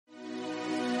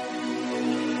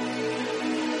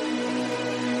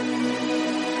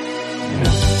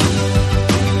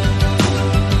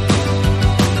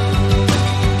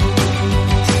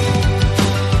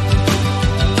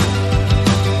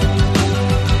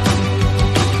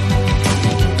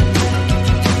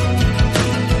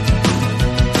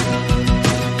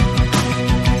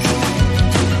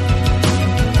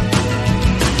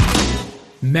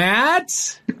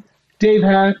Dave,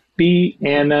 happy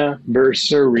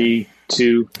anniversary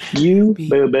to you,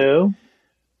 boo-boo.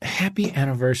 Happy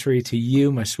anniversary to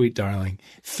you, my sweet darling.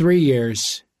 3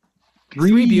 years.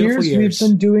 Three beautiful years we've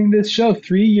been doing this show.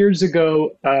 3 years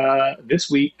ago this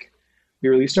week, we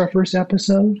released our first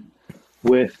episode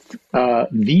with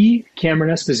the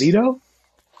Cameron Esposito.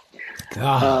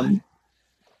 God.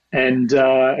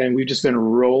 And we've just been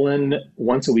rolling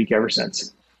once a week ever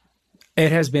since.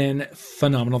 It has been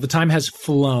phenomenal. The time has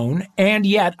flown, and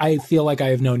yet I feel like I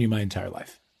have known you my entire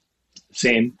life.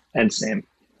 Same and same.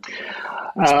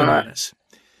 It's bananas.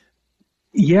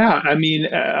 Yeah, I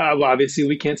mean, obviously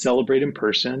we can't celebrate in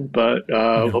person, but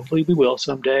hopefully we will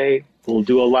someday. We'll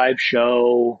do a live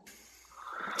show.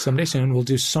 Someday soon, we'll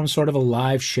do some sort of a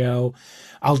live show.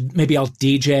 I'll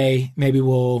DJ. Maybe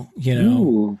we'll,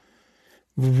 Ooh.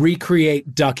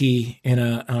 recreate Ducky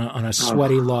on a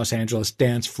sweaty Los Angeles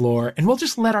dance floor, and we'll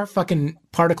just let our fucking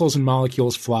particles and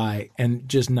molecules fly and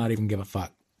just not even give a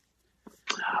fuck.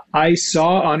 I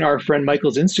saw on our friend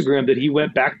Michael's Instagram that he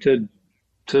went back to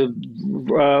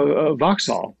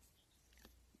Vauxhall.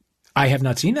 I have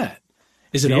not seen that.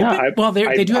 Is it open? Well,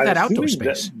 they do have that outdoor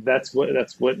space. That's what.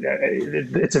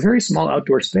 It's a very small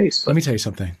outdoor space. Let me tell you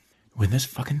something. When this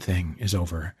fucking thing is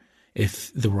over,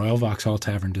 if the Royal Vauxhall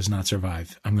Tavern does not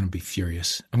survive, I'm going to be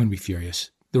furious.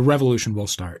 The revolution will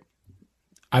start.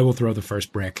 I will throw the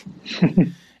first brick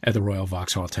at the Royal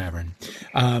Vauxhall Tavern.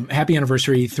 Happy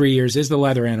anniversary. 3 years is the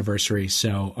leather anniversary,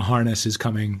 so a harness is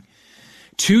coming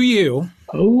to you.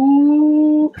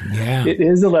 Oh, yeah! It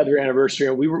is the leather anniversary,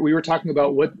 and we were talking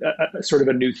about what sort of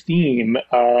a new theme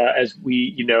as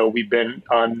we've been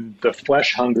on the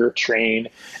flesh hunger train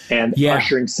and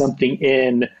ushering something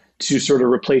in to sort of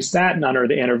replace that and honor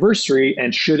the anniversary.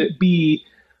 And should it be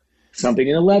something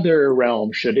in the leather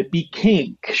realm? Should it be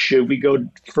kink? Should we go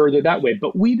further that way?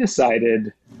 But we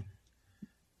decided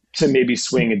to maybe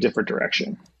swing a different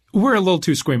direction. We're a little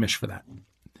too squeamish for that.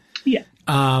 Yeah.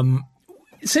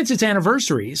 Since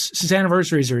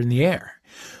anniversaries are in the air,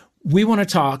 we want to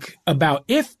talk about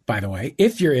if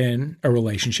you're in a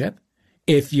relationship,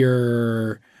 if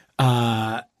you're,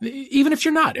 even if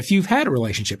you're not, if you've had a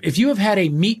relationship, if you have had a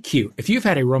meet cute, if you've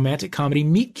had a romantic comedy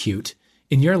meet cute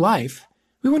in your life,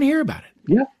 we want to hear about it.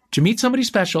 Yeah. To meet somebody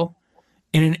special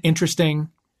in an interesting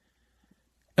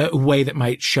way that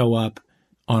might show up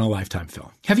on a Lifetime film.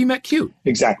 Have you met cute?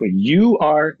 Exactly. You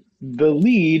are the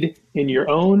lead in your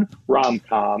own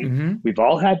rom-com. Mm-hmm. We've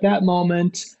all had that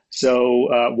moment. So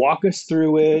walk us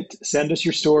through it. Send us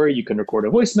your story. You can record a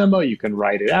voice memo. You can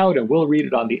write it out, and we'll read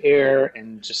it on the air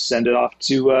and just send it off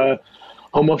to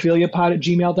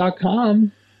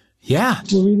homophiliapod@gmail.com. Yeah.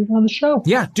 We'll read it on the show.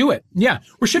 Yeah, do it. Yeah.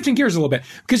 We're shifting gears a little bit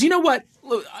because you know what?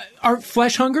 Our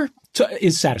flesh hunger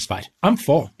is satisfied. I'm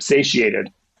full.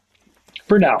 Satiated.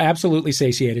 For now. Absolutely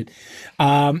satiated.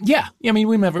 Yeah. I mean,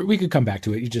 we could come back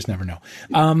to it. You just never know.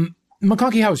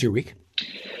 McConkie, how was your week?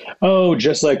 Oh,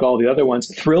 just like all the other ones.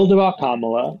 Thrilled about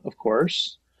Kamala, of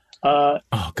course. Oh,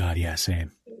 God, yeah,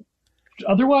 same.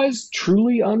 Otherwise,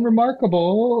 truly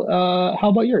unremarkable. How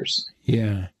about yours?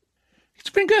 Yeah. It's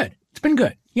been good.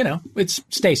 It's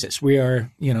stasis. We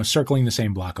are, circling the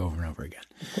same block over and over again.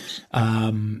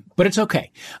 But it's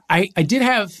okay. I did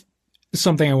have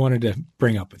something I wanted to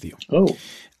bring up with you. Oh.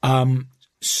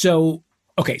 So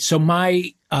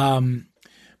my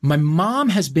mom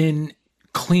has been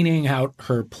cleaning out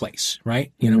her place,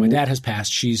 right? My dad has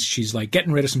passed. She's like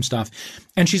getting rid of some stuff.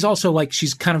 And she's also like,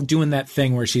 she's kind of doing that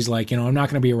thing where she's like, I'm not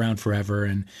going to be around forever.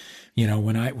 And,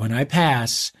 when I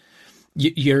pass,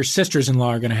 your sisters-in-law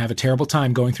are going to have a terrible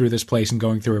time going through this place and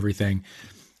going through everything.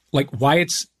 Like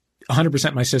Wyatt's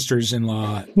 100% my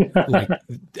sisters-in-law, like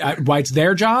Wyatt's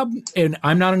their job and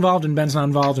I'm not involved and Ben's not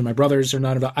involved and my brothers are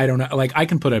not involved. I don't know. Like I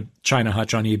can put a China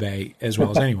hutch on eBay as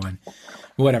well as anyone,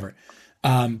 whatever.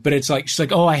 But it's like, she's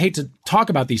like, oh, I hate to talk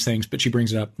about these things, but she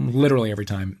brings it up literally every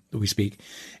time we speak.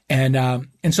 And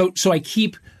so I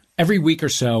keep every week or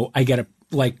so, I get a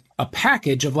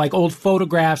package of like old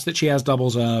photographs that she has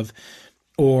doubles of,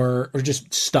 or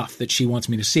just stuff that she wants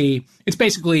me to see. It's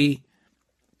basically,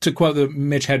 to quote the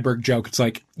Mitch Hedberg joke, it's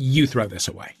like, you throw this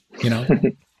away, Sure.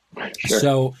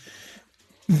 So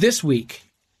this week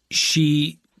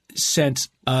she sent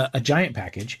a giant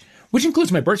package, which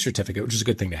includes my birth certificate, which is a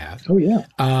good thing to have. Oh, yeah.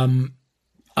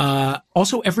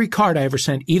 Also, every card I ever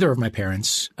sent either of my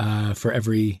parents for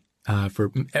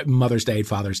Mother's Day,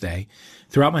 Father's Day,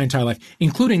 throughout my entire life,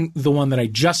 including the one that I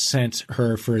just sent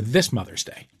her for this Mother's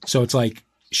Day. So it's like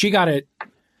she got it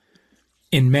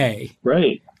in May.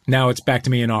 Right. Now it's back to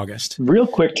me in August. Real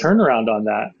quick turnaround on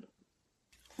that.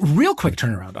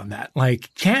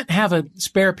 Like, can't have a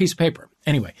spare piece of paper.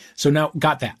 Anyway, so now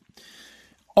got that.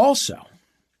 Also,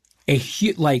 a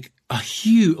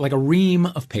ream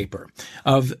of paper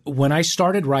of when I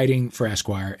started writing for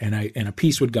Esquire and a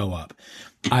piece would go up,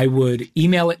 I would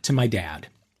email it to my dad.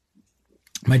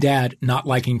 My dad, not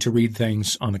liking to read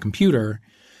things on the computer,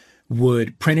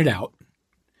 would print it out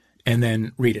and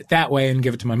then read it that way and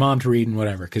give it to my mom to read and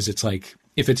whatever. Because it's like,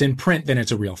 if it's in print, then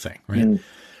it's a real thing, right? Mm.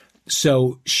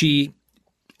 So she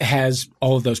has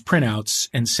all of those printouts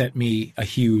and sent me a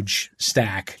huge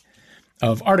stack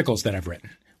of articles that I've written,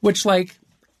 which, like,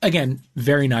 again,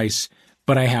 very nice,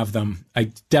 but I have them.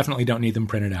 I definitely don't need them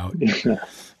printed out.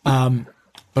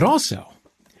 But also,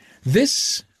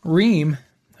 this ream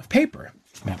of paper,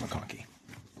 Matt McConkey,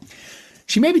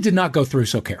 she maybe did not go through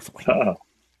so carefully. Uh-oh.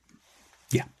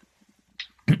 Yeah.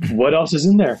 What else is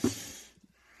in there?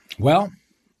 Well,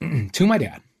 to my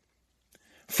dad,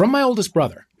 from my oldest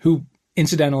brother, who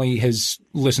incidentally has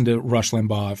listened to Rush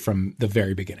Limbaugh from the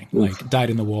very beginning, like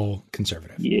dyed-in-the-wool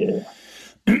conservative. Yeah.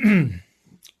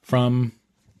 From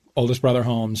oldest brother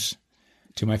Holmes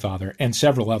to my father and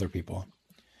several other people,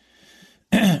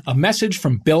 a message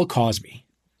from Bill Cosby.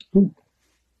 Ooh.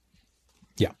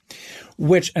 Yeah.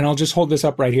 Which, and I'll just hold this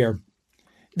up right here.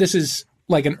 This is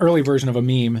like an early version of a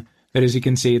meme that, as you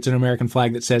can see, it's an American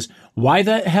flag that says, "Why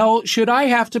the hell should I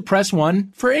have to press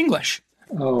 1 for English?"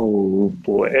 Oh,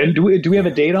 boy. And do we have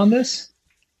a date on this?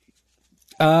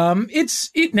 Now,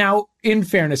 in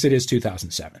fairness, it is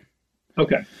 2007.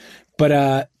 Okay.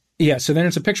 But, yeah, so then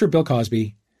it's a picture of Bill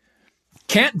Cosby.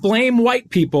 Can't Blame White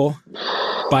People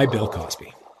by Bill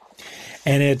Cosby.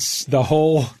 And it's the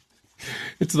whole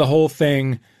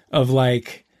thing of,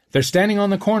 like, they're standing on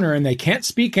the corner and they can't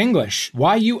speak English.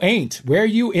 Why you ain't? Where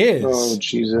you is? Oh,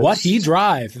 Jesus. What he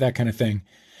drive? That kind of thing.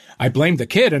 I blamed the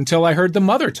kid until I heard the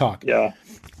mother talk. Yeah.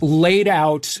 Laid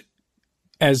out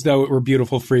as though it were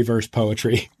beautiful free verse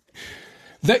poetry.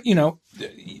 That,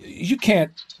 you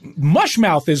can't.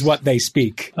 Mushmouth is what they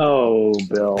speak. Oh,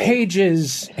 Bill.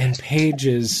 Pages and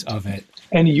pages of it.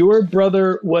 And your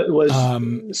brother was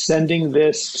sending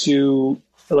this to,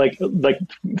 like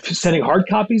sending hard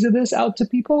copies of this out to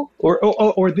people,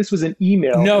 or this was an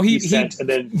email. No, he sent and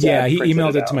then he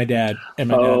emailed it to my dad, and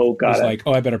my dad was like,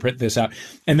 "Oh, I better print this out."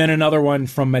 And then another one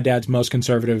from my dad's most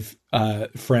conservative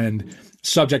friend.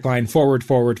 Subject line: forward.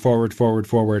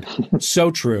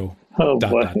 So true. Oh,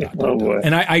 boy.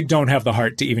 And I don't have the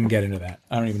heart to even get into that.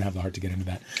 I don't even have the heart to get into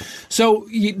that. So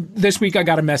this week I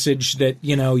got a message that,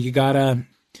 you gotta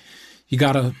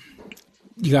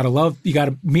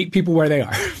meet people where they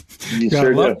are. You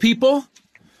gotta love people.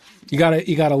 You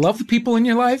gotta love the people in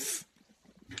your life,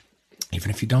 even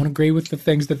if you don't agree with the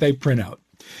things that they print out.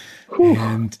 Whew.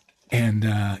 And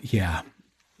yeah.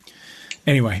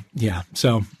 Anyway, yeah.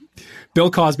 So Bill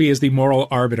Cosby is the moral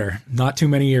arbiter. Not too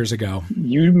many years ago.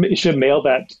 You should mail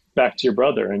that back to your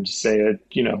brother and just say,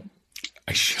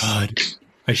 I should.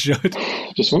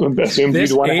 Just assume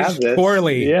you'd want to have this.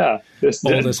 Poorly. Yeah. This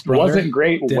wasn't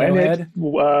great when it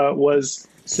was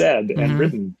said and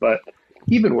written, but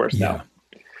even worse now.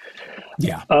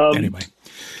 Yeah. Anyway,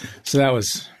 so that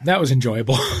was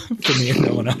enjoyable for me and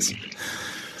no one else.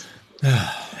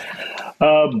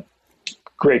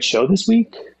 Great show this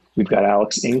week. We've got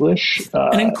Alex English.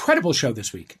 An incredible show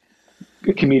this week.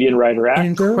 A comedian, writer, actor. An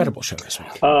incredible show this week.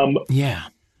 Yeah.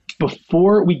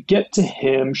 Before we get to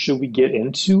him, should we get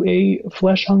into a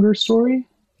flesh hunger story?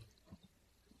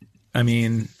 I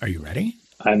mean, are you ready?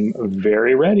 I'm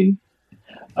very ready.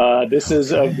 This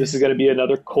is going to be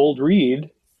another cold read.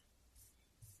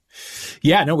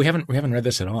 Yeah, no, we haven't read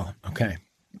this at all. Okay.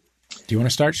 Do you want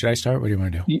to start? Should I start? What do you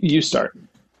want to do? You start.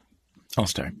 I'll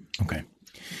start. Okay.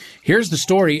 Here's the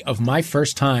story of my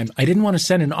first time. I didn't want to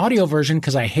send an audio version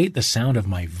because I hate the sound of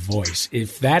my voice.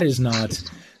 If that is not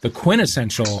the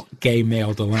quintessential gay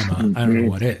male dilemma, I don't know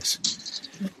what is.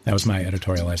 That was my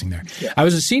editorializing there. Yeah. I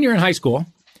was a senior in high school.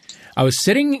 I was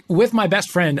sitting with my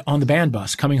best friend on the band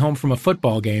bus coming home from a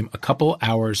football game a couple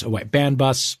hours away. Band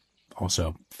bus,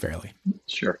 also fairly.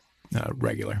 Sure.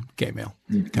 Regular gay male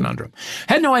conundrum.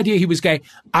 Had no idea he was gay.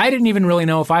 I didn't even really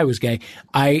know if I was gay.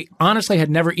 I honestly had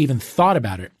never even thought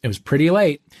about it. It was pretty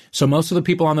late, so most of the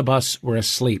people on the bus were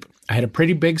asleep. I had a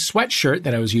pretty big sweatshirt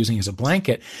that I was using as a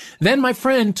blanket. Then my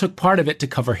friend took part of it to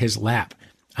cover his lap.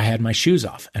 I had my shoes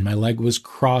off, and my leg was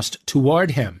crossed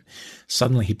toward him.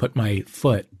 Suddenly, he put my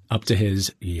foot up to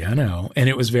his, and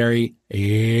it was very,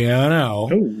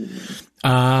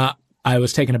 I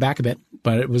was taken aback a bit,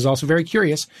 but it was also very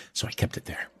curious, so I kept it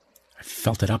there. I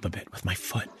felt it up a bit with my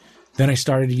foot. Then I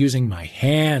started using my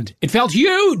hand. It felt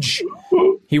huge!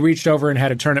 He reached over and had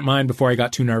to turn at mine before I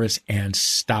got too nervous and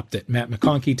stopped it. Matt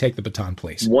McConkey, take the baton,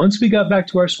 please. Once we got back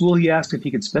to our school, he asked if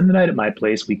he could spend the night at my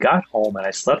place. We got home, and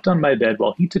I slept on my bed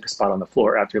while he took a spot on the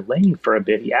floor. After laying for a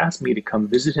bit, he asked me to come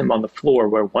visit him on the floor,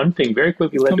 where one thing very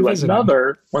quickly led to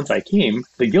another. Once I came,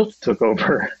 the guilt took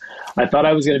over. I thought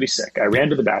I was going to be sick. I ran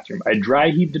to the bathroom. I dry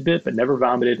heaved a bit, but never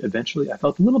vomited. Eventually, I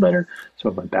felt a little better, so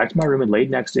I went back to my room and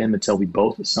laid next to him until we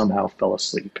both somehow fell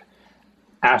asleep.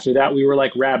 After that, we were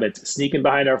like rabbits, sneaking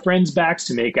behind our friends' backs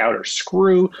to make out or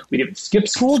screw. We didn't skip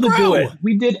school to do it.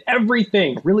 We did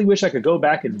everything. Really wish I could go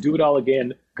back and do it all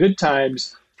again. Good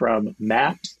times from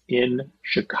Matt in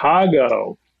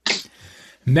Chicago.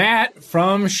 Matt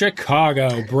from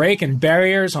Chicago, breaking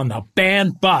barriers on the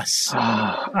band bus.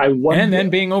 And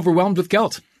then being overwhelmed with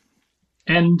guilt.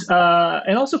 And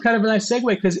also kind of a nice segue,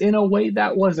 because in a way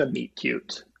that was a meet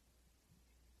cute.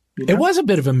 You know? It was a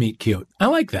bit of a meet cute. I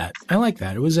like that.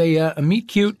 It was a meet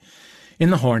cute in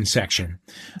the horn section.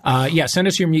 Send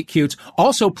us your meet cutes.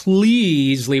 Also,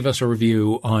 please leave us a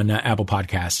review on Apple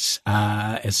Podcasts.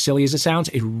 As silly as it sounds,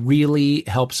 it really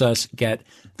helps us get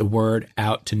the word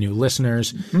out to new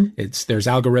listeners. Mm-hmm. There's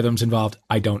algorithms involved.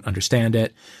 I don't understand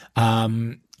it.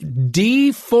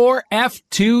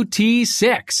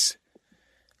 D4F2T6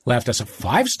 left us a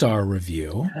 5-star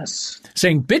review. Yes.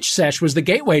 Saying Bitch Sesh was the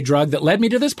gateway drug that led me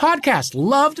to this podcast.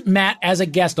 Loved Matt as a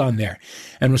guest on there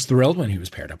and was thrilled when he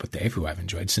was paired up with Dave, who I've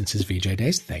enjoyed since his VJ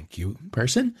days. Thank you,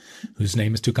 person whose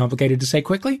name is too complicated to say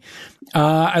quickly.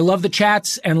 I love the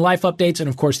chats and life updates. And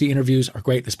of course, the interviews are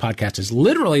great. This podcast is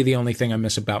literally the only thing I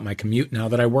miss about my commute now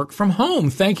that I work from home.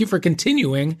 Thank you for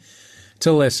continuing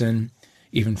to listen,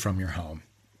 even from your home.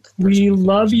 We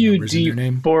love you,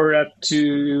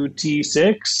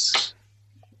 D4F2T6.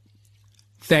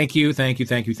 Thank you.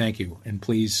 And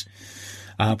please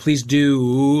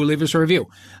do leave us a review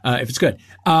if it's good.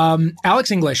 Alex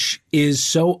English is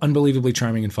so unbelievably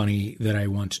charming and funny that I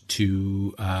want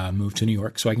to move to New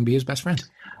York so I can be his best friend.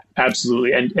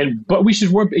 Absolutely. But we should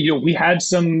work, we had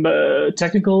some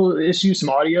technical issues, some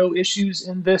audio issues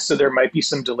in this, so there might be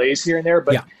some delays here and there,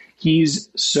 but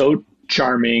he's so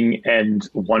charming and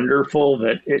wonderful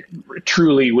that it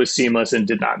truly was seamless and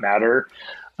did not matter.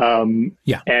 And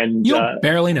you'll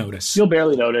barely notice.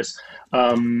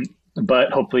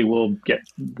 But hopefully we'll get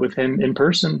with him in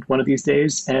person one of these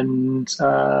days and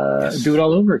do it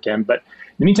all over again. But in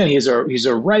the meantime, he's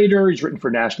a writer. He's written for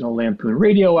National Lampoon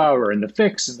Radio Hour and The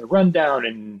Fix and The Rundown.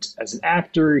 And as an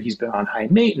actor, he's been on High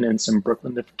Maintenance and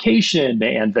Brooklynification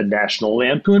and the National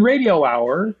Lampoon Radio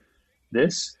Hour.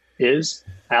 This is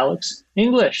Alex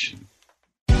English.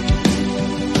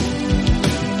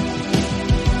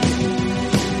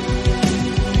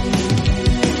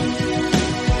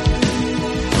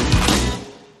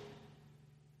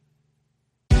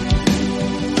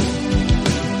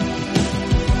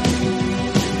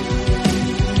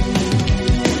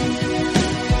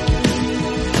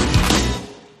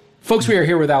 Folks, we are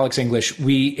here with Alex English.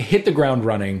 We hit the ground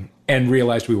running and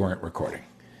realized we weren't recording.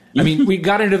 I mean, we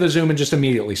got into the Zoom and just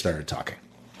immediately started talking.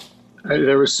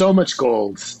 There was so much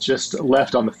gold just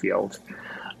left on the field.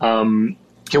 Can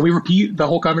we repeat the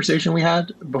whole conversation we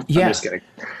had? I'm just kidding.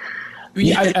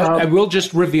 I will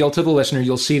just reveal to the listener,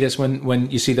 you'll see this when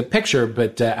you see the picture,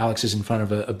 but Alex is in front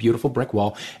of a beautiful brick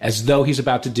wall, as though he's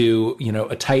about to do,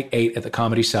 a tight 8 at the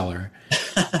Comedy Cellar.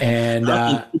 And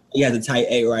he has a tight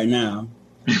 8 right now.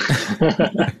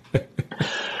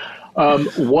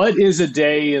 What is a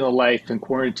day in the life in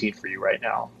quarantine for you right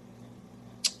now?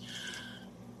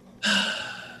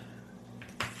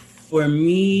 For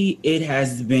me, it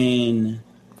has been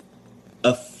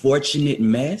a fortunate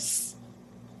mess.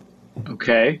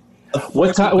 Okay.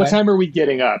 What time are we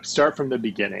getting up? Start from the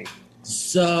beginning.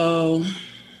 So,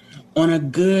 on a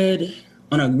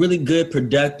really good,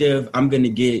 productive, I'm going to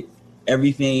get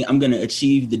everything. I'm going to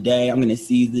achieve the day. I'm going to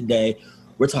seize the day.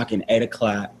 We're talking 8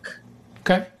 o'clock.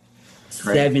 Okay.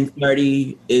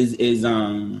 7:30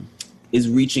 is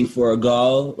reaching for a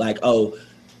goal. Like,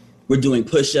 we're doing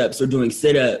push-ups, we're doing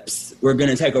sit-ups, we're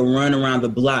gonna take a run around the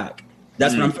block.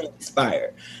 That's when I'm feeling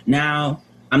inspired. Now,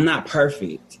 I'm not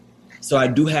perfect, so I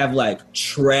do have like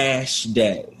trash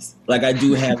days. Like I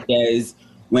do have days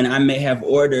when I may have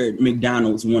ordered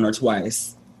McDonald's 1 or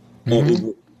twice on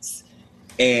Uber Eats,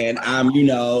 and I'm,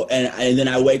 and then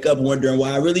I wake up wondering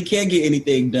why I really can't get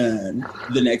anything done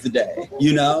the next day.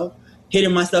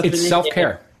 Hitting myself in the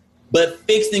self-care. head, but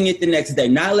fixing it the next day,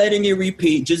 not letting it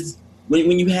repeat. Just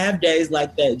when you have days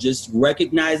like that, just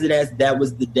recognize it as that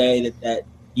was the day it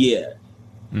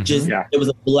was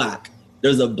a block.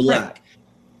 There's a block. Right.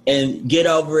 And get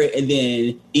over it, and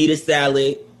then eat a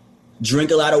salad,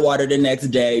 drink a lot of water the next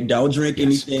day. Don't drink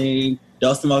anything.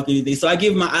 Don't smoke anything. So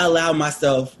I allow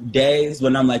myself days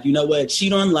when I'm like, you know what?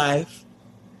 Cheat on life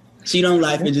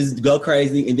and just go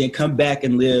crazy and then come back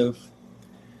and live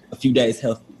a few days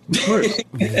healthy. Of course.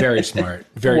 Very smart.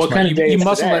 Very what smart. Kind of day you is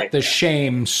mustn't today? let the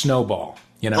shame snowball.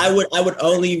 You know? I would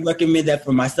only recommend that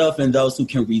for myself and those who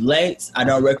can relate. I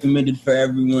don't recommend it for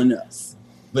everyone else,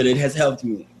 but it has helped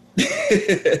me.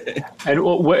 And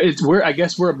I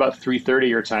guess we're about 3:30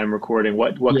 your time recording.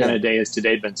 What kind of day has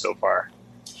today been so far?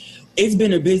 It's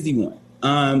been a busy one.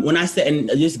 When I said, and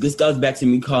this goes back to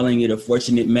me calling it a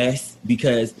fortunate mess,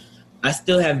 because I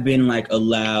still have been like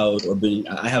allowed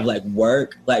I have like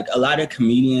work, like a lot of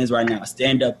comedians right now,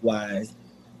 stand-up wise,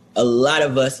 a lot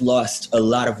of us lost a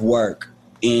lot of work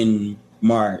in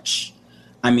March.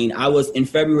 I mean, in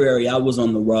February, I was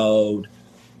on the road.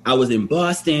 I was in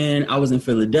Boston. I was in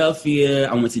Philadelphia.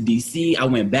 I went to DC. I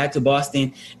went back to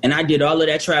Boston, and I did all of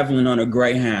that traveling on a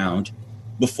Greyhound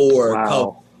before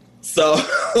COVID. So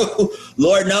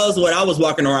Lord knows what I was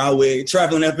walking around with,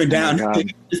 traveling up and down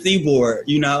the seaboard,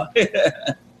 you know.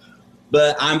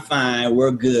 But I'm fine. We're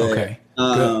good. Okay.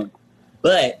 Good.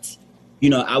 But,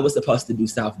 you know, I was supposed to do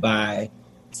South by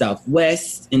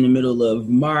Southwest in the middle of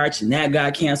March, and that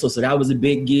got canceled. So that was a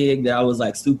big gig that I was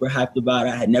like super hyped about.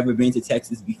 I had never been to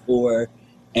Texas before,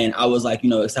 and I was like, you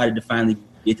know, excited to finally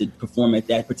get to perform at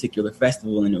that particular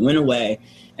festival, and it went away.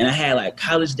 And I had like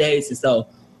college dates, and so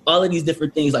all of these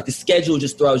different things, like the schedule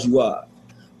just throws you off.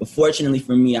 But fortunately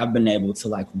for me, I've been able to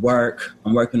like work.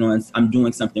 I'm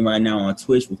doing something right now on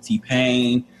Twitch with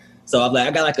T-Pain. So I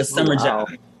got like a summer job.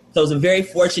 So it was a very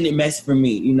fortunate mess for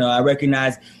me. You know, I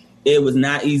recognize it was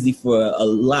not easy for a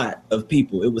lot of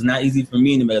people. It was not easy for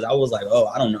me because I was like, oh,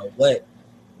 I don't know what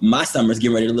my summer's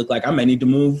getting ready to look like. I may need to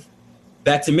move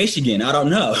back to Michigan. I don't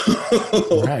know.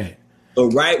 Right.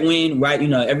 But you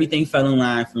know, everything fell in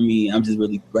line for me. I'm just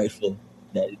really grateful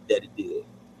that it did.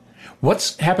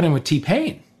 What's happening with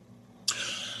T-Pain?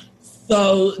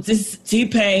 So this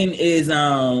T-Pain is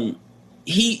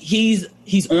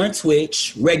he's on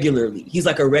Twitch regularly. He's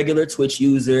like a regular Twitch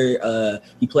user.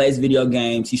 He plays video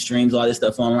games. He streams all this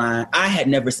stuff online. I had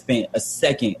never spent a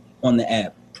second on the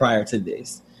app prior to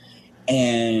this.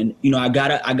 And, you know, I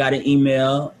got an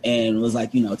email and was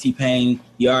like, you know, T-Pain,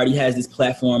 he already has this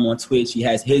platform on Twitch. He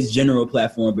has his general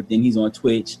platform, but then he's on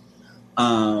Twitch.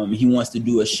 He wants to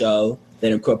do a show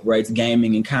that incorporates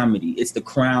gaming and comedy. It's the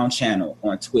Crown channel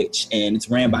on Twitch, and it's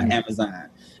ran by Amazon.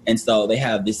 And so they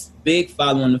have this big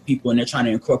following of people, and they're trying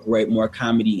to incorporate more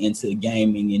comedy into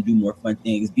gaming and do more fun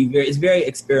things. It's very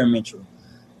experimental.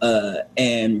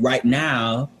 And right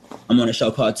now, I'm on a show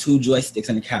called Two Joysticks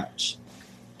and a Couch.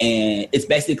 And it's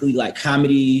basically like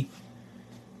comedy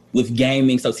with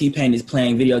gaming. So T-Pain is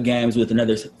playing video games with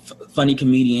another funny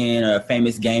comedian or a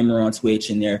famous gamer on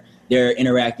Twitch, and they're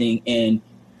interacting. And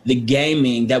the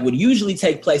gaming that would usually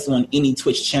take place on any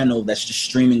Twitch channel that's just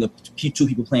streaming of two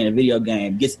people playing a video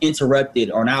game gets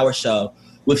interrupted on our show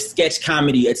with sketch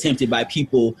comedy attempted by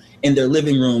people in their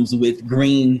living rooms with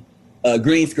green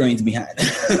screens behind.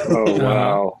 Oh,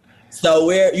 wow. So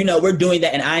we're doing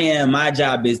that, and my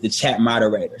job is the chat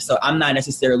moderator. So I'm not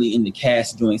necessarily in the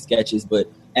cast doing sketches,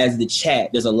 but as the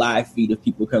chat, there's a live feed of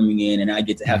people coming in, and I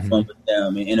get to have fun with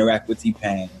them and interact with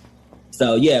T-Pain.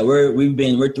 So yeah, we're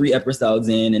 3 episodes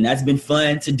in, and that's been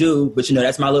fun to do. But you know,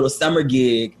 that's my little summer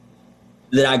gig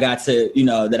that I got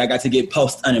to get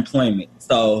post unemployment.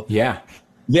 So yeah,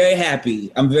 very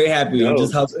happy. I'm very happy. No, it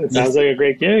sounds like a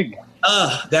great gig.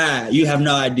 Oh God, you have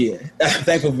no idea. I'm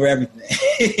thankful for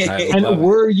everything. And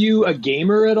were you a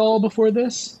gamer at all before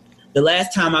this? The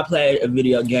last time I played a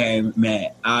video game,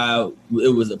 man,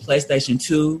 it was a PlayStation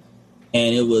 2,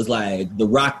 and it was like The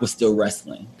Rock was still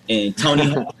wrestling, and Tony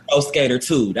Hawk Pro Skater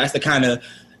 2. That's the kind of,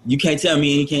 you can't tell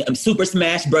me anything. Super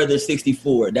Smash Brothers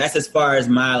 64. That's as far as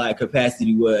my like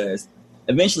capacity was.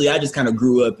 Eventually, I just kind of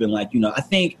grew up and like, you know, I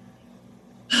think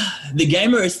the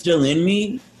gamer is still in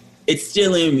me. It's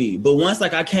still in me. But once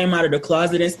like I came out of the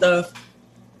closet and stuff,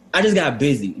 I just got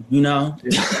busy, you know?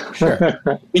 Sure.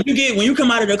 When you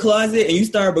come out of the closet and you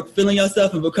start feeling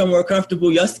yourself and become more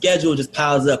comfortable, your schedule just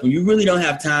piles up, and you really don't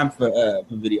have time for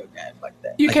video games like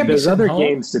that. There's other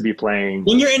games to be playing.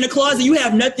 When you're in the closet, you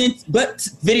have nothing but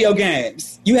video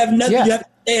games. You have nothing. Yeah. You have to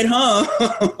stay at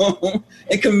home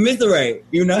and commiserate,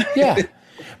 you know? Yeah.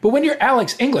 But when you're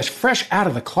Alex English, fresh out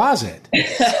of the closet,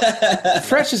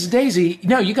 fresh as a daisy,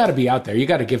 no, you got to be out there. You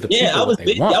got to give the people what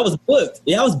they want. I was booked.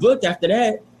 Yeah, I was booked after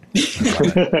that.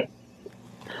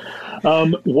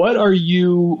 What are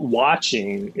you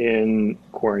watching in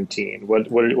quarantine?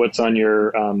 What's on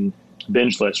your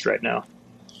binge list right now?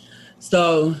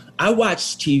 So I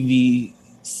watch TV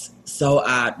so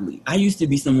oddly. I used to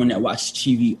be someone that watched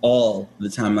TV all the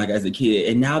time, like as a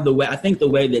kid. And now the way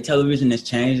that television has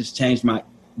changed my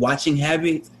watching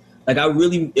habits. Like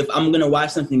if I'm going to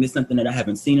watch something, it's something that I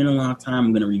haven't seen in a long time.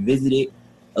 I'm going to revisit it.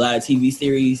 A lot of TV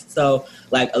series. So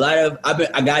like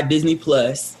I got Disney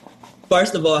Plus.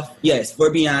 First of all, yes, for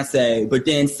Beyonce. But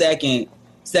then second,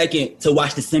 to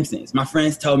watch The Simpsons. My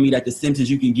friends told me that The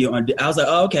Simpsons you can get on. I was like,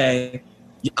 oh, okay.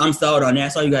 I'm sold on that.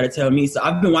 That's all you got to tell me. So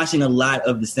I've been watching a lot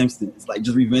of The Simpsons, like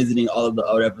just revisiting all of the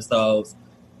old episodes.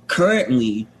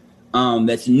 Currently,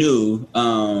 that's new.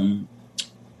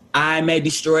 I May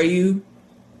Destroy You.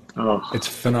 Oh, it's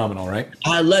phenomenal, right?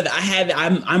 I love it. I have it.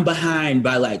 I'm behind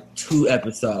by like 2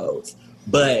 episodes,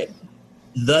 but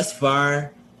thus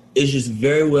far, it's just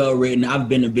very well written. I've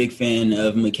been a big fan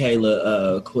of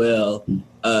Michaela Coel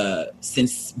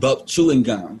since both Chewing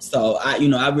Gum. So I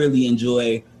really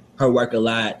enjoy her work a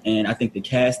lot, and I think the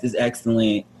cast is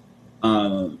excellent.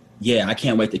 I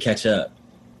can't wait to catch up.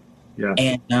 Yeah.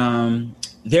 And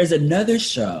there's another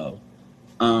show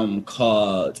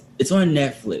called, it's on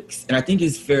Netflix, and I think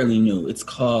it's fairly new. It's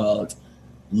called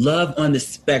Love on the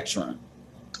Spectrum.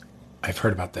 I've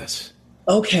heard about this.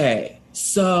 Okay.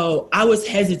 So I was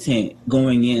hesitant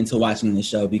going into watching the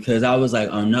show because I was like,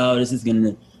 oh no, this is going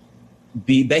to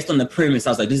be based on the premise. I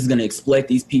was like, this is going to exploit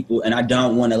these people, and I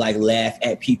don't want to like laugh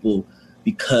at people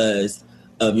because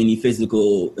of any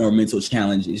physical or mental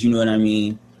challenges. You know what I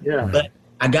mean? Yeah. But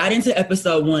I got into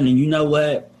episode 1, and you know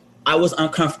what? I was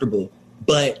uncomfortable,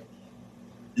 but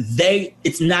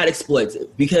it's not exploitive,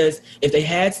 because if they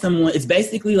had someone, it's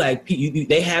basically like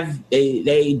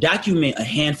they document a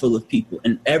handful of people,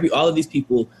 and all of these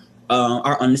people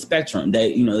are on the spectrum.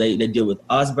 They deal with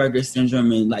Asperger's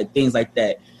syndrome and like things like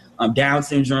that, Down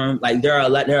syndrome. Like there are a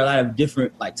lot of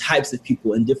different like types of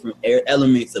people and different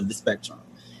elements of the spectrum,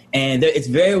 and it's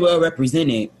very well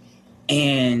represented,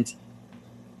 and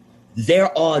they're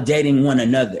all dating one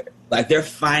another. Like they're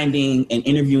finding and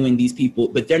interviewing these people,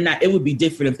 but they're not. It would be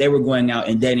different if they were going out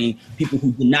and dating people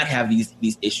who did not have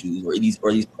these issues or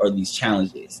these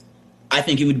challenges. I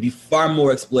think it would be far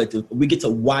more exploitative. We get to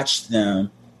watch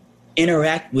them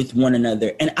interact with one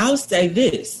another. And I'll say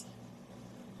this: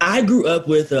 I grew up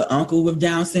with an uncle with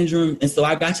Down syndrome, and so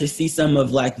I got to see some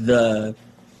of I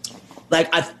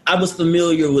was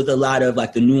familiar with a lot of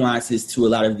like the nuances to a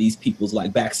lot of these people's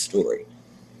like backstory.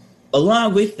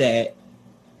 Along with that,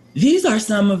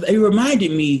 it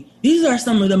reminded me, these are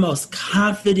some of the most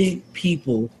confident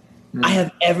people I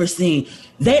have ever seen.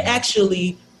 They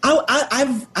actually,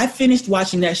 I finished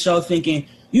watching that show thinking,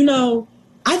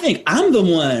 I think I'm the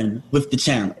one with the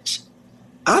challenge.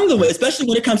 I'm the one, especially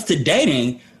when it comes to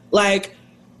dating. Like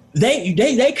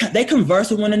they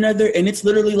converse with one another, and it's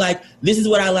literally like, this is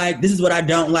what I like, this is what I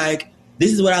don't like,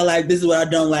 this is what I like, this is what I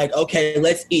don't like. Okay,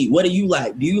 let's eat. What do you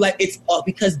like? Do you like? It's all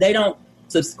because they don't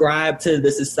subscribe to the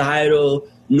societal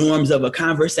norms of a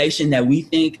conversation that we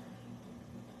think.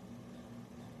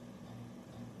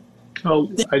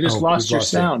 Oh, I just lost your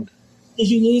sound. Did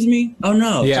you lose me? Oh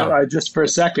no! Yeah, so, just for a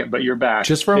second, but you're back.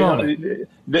 Just for a moment.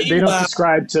 They don't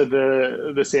subscribe to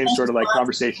the same sort of like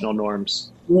conversational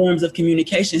norms of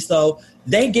communication. So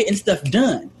they getting stuff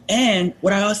done. And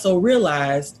what I also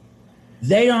realized,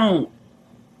 they don't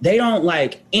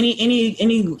like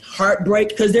any heartbreak,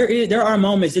 because there are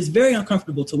moments it's very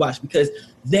uncomfortable to watch, because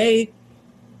they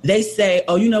say,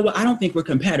 oh, you know what, I don't think we're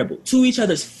compatible, to each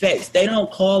other's face. They don't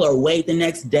call or wait the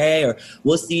next day or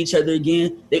we'll see each other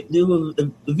again. They will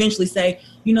eventually say,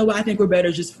 you know what, I think we're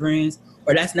better just friends,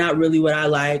 or that's not really what I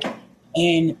like.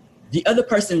 And the other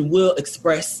person will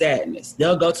express sadness.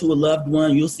 They'll go to a loved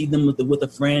one. You'll see them with a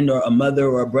friend or a mother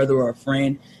or a brother or a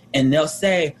friend, and they'll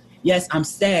say, yes, I'm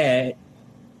sad,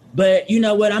 but you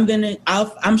know what?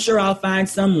 I'm sure I'll find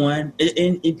someone.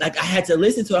 And like I had to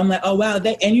listen to it. I'm like, oh wow.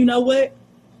 And you know what?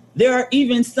 There are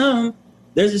even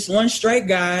there's this one straight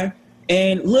guy,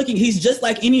 and he's just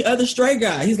like any other straight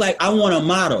guy. He's like, I want a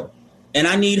model, and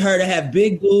I need her to have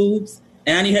big boobs,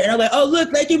 and I need her. And I'm like, oh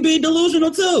look, they can be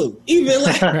delusional too. Even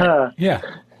like, yeah.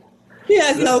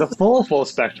 Yeah, the full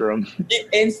spectrum.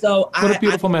 And so what a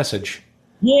beautiful message.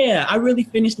 Yeah, I really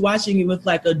finished watching it with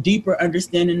like a deeper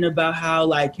understanding about how,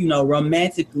 like,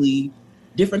 romantically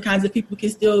different kinds of people can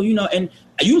still, and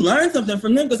you learn something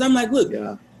from them, because I'm like, look,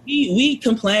 we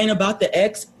complain about the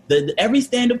ex. Every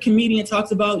stand-up comedian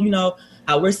talks about,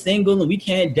 how we're single and we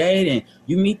can't date, and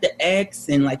you meet the ex,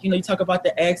 and like, you talk about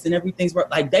the ex and everything's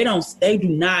like, they do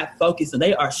not focus. So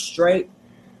they are straight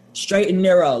and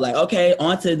narrow. Like, okay,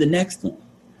 on to the next one.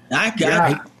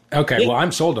 Okay, well,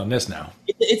 I'm sold on this now.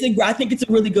 I think it's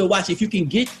a really good watch. If you can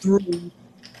get through,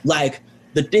 like,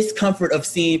 the discomfort of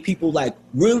seeing people, like,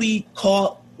 really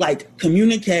like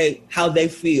communicate how they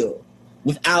feel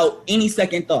without any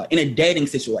second thought in a dating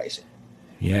situation.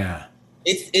 Yeah.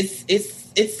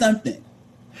 It's something.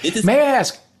 May I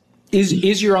ask,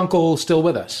 is your uncle still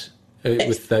with us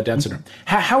with Down syndrome?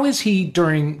 How is he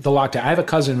during the lockdown? I have a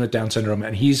cousin with Down syndrome,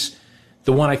 and he's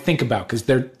the one I think about because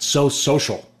they're so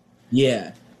social.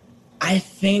 Yeah. I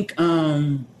think,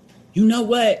 you know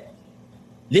what?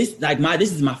 This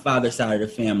is my father's side of the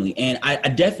family. And I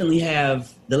definitely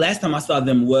have, the last time I saw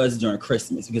them was during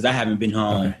Christmas because I haven't been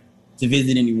home to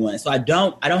visit anyone. So I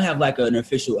don't have like an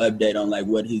official update on like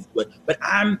but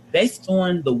I'm based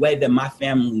on the way that my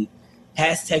family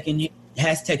has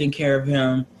taken care of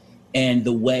him and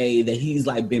the way that he's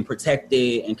like been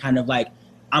protected and kind of like,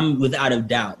 I'm without a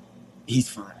doubt, he's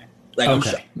fine. Like I'm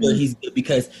sure he's good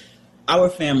because our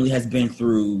family has been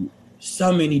through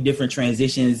so many different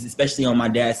transitions, especially on my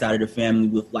dad's side of the family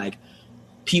with like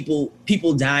people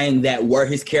dying that were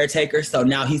his caretakers. So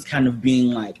now he's kind of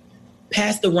being like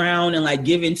passed around and like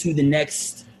given to the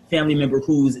next family member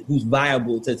who's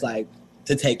viable to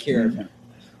take care of him.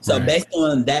 So based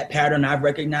on that pattern I've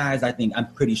recognized,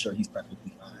 I'm pretty sure he's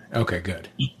perfectly fine. Okay, good.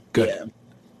 Good.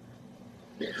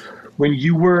 Yeah. When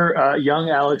you were young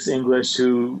Alex English,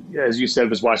 who, as you said,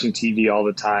 was watching TV all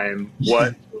the time,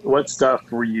 what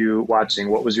stuff were you watching?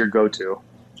 What was your go-to?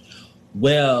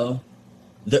 Well,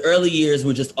 the early years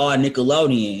were just all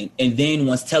Nickelodeon. And then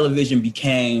once television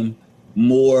became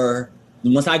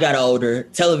once I got older,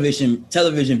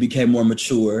 television became more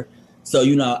mature. So,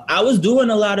 I was doing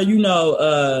a lot of,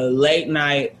 late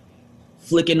night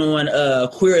flicking on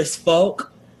Queer as Folk.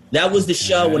 That was the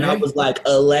show when I was like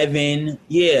 11,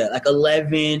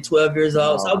 12 years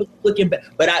old. So I was flicking back.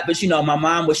 But my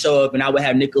mom would show up and I would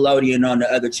have Nickelodeon on the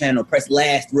other channel, press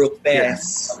last real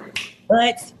fast.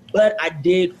 Yes. But I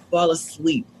did fall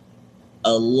asleep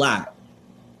a lot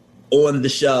on the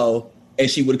show, and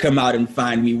she would come out and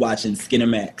find me watching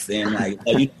Skinamax and I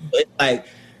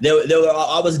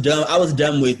was done. I was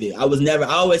done with it. I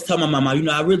always tell my mom, I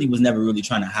really was never really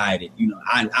trying to hide it.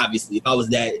 Obviously if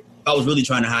I was really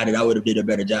trying to hide it, I would have did a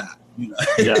better job.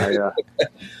 Yeah.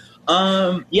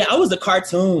 I was a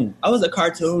cartoon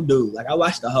dude. Like I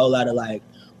watched a whole lot of I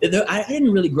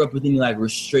didn't really grow up with any like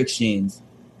restrictions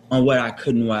on what I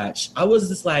couldn't watch. I was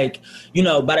just like,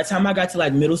 by the time I got to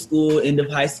like middle school, end of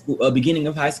high school, beginning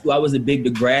of high school, I was a big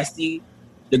Degrassi.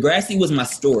 Degrassi was my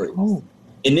story. Oh.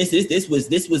 And this was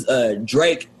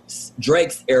Drake's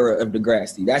era of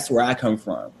Degrassi. That's where I come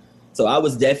from. So I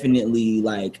was definitely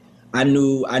like, I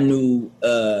knew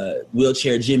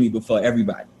Wheelchair Jimmy before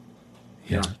everybody.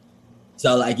 Yeah.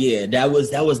 So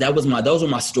those were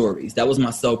my stories. That was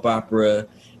my soap opera,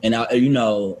 and none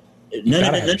of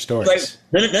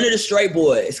the straight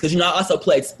boys, because I also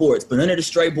played sports, but none of the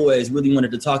straight boys really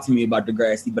wanted to talk to me about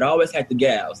Degrassi. But I always had the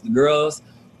gals, the girls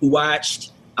who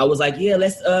watched. I was like, yeah,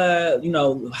 let's how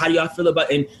do y'all feel about?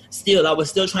 And I was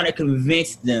still trying to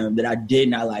convince them that I did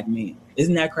not like men.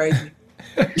 Isn't that crazy?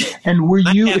 And were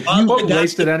you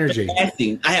wasted energy?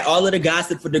 I had all of the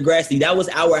gossip for Degrassi. That was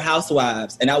Our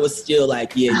Housewives, and I was still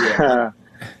like, yeah.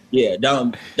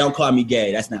 Don't call me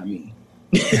gay. That's not me.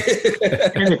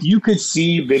 And if you could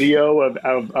see video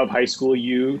of high school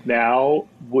you now,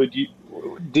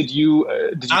 did you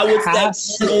I would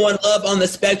say on Love on the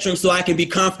Spectrum so I can be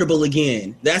comfortable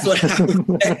again. That's what I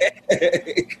would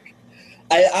say.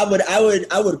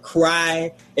 I would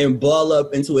cry and ball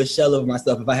up into a shell of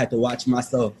myself if I had to watch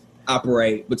myself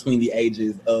operate between the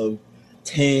ages of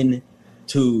 10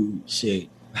 to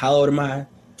how old am I?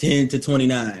 10 to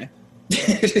 29.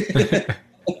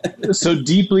 So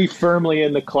deeply, firmly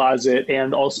in the closet,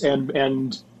 and also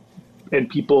and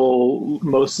people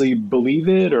mostly believe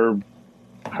it, or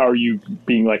how are you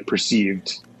being like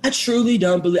perceived? I truly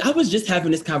don't believe. I was just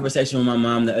having this conversation with my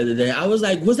mom the other day. I was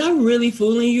like, was I really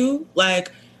fooling you?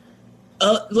 Like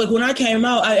when I came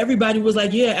out, everybody was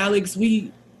like, yeah, Alex,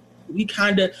 we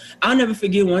kind of, I'll never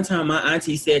forget one time my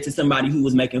auntie said to somebody who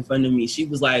was making fun of me, she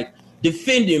was like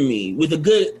defending me with a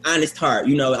good, honest heart.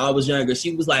 I was younger.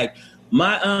 She was like,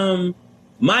 my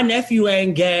nephew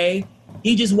ain't gay.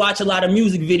 He just watch a lot of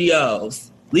music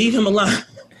videos. Leave him alone.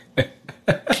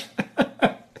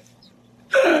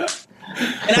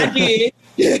 And I did.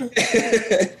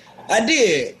 I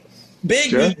did.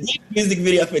 Big music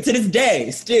video for to this day,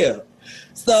 still.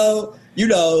 So,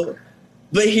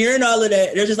 but hearing all of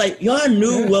that, they're just like, y'all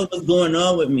knew what was going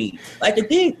on with me. Like the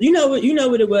thing, you know what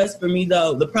it was for me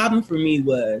though? The problem for me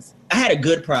was I had a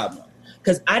good problem.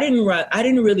 Because I didn't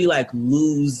really like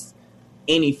lose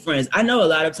any friends. I know a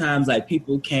lot of times like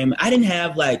people came, I didn't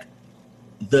have like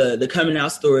the coming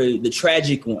out story, the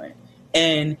tragic one.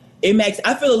 And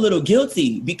I feel a little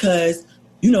guilty because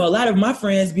you know, a lot of my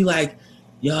friends be like,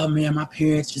 yo, man, my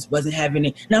parents just wasn't having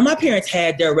it. Now, my parents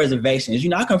had their reservations.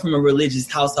 You know, I come from a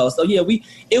religious household. So, yeah,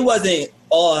 it wasn't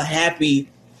all happy,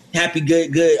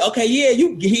 good. Okay, yeah,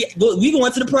 we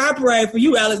going to the pride parade for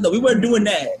you, Alex. No, we weren't doing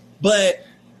that. But,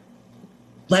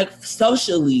 like,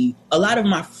 socially, a lot of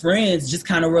my friends just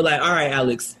kind of were like, all right,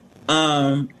 Alex.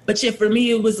 But, yeah, for me,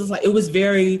 it was just like, it was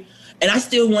very, and I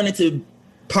still wanted to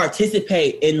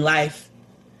participate in life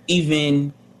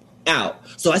even out.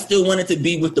 So I still wanted to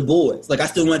be with the boys. Like, I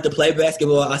still wanted to play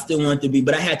basketball. I still wanted to be,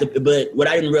 but what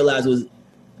I didn't realize was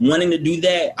wanting to do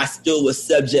that, I still was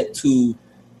subject to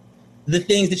the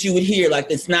things that you would hear, like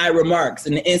the snide remarks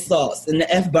and the insults and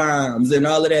the F-bombs and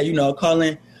all of that, you know,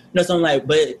 calling, you know, so I'm like,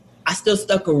 but I still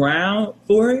stuck around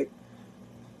for it.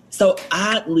 So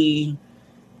oddly,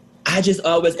 I just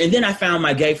always, and then I found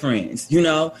my gay friends, you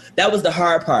know, that was the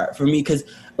hard part for me. Because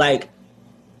like,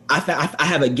 I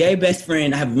have a gay best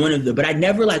friend. I have one of them, but I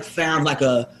never like found like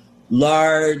a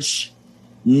large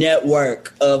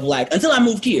network of like, until I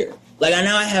moved here. Like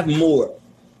I have more,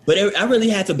 but I really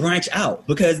had to branch out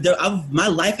because my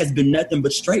life has been nothing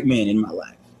but straight men in my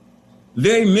life.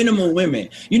 Very minimal women.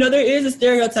 You know, there is a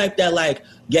stereotype that like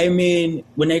gay men,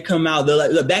 when they come out, they're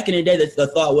like, look, back in the day, the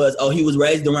thought was, oh, he was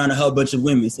raised around a whole bunch of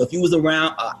women. So if he was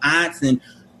around aunts and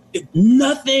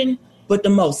nothing but the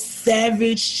most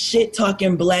savage,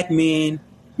 shit-talking black men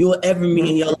you will ever meet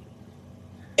in your life.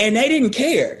 And they didn't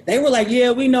care. They were like,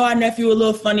 yeah, we know our nephew a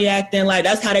little funny acting. Like,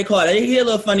 that's how they call it. He a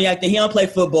little funny acting. He don't play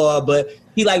football, but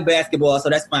he like basketball, so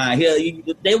that's fine.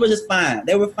 They were just fine.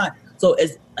 They were fine. So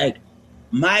it's like,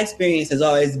 my experience has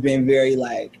always been very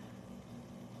like,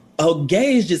 oh,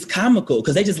 gay is just comical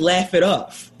because they just laugh it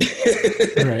off.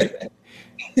 Right.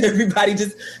 Everybody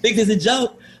just thinks it's a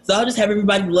joke. So I'll just have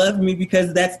everybody love me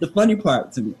because that's the funny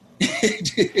part to me.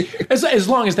 as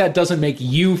long as that doesn't make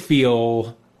you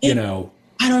feel, you know.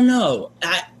 I don't know.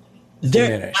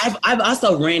 I've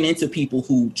also ran into people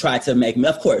who try to make me,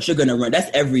 of course, you're going to run. I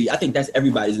think that's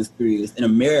everybody's experience in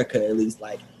America, at least.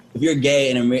 Like, if you're gay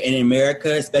in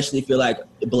America, especially if you're like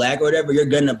black or whatever, you're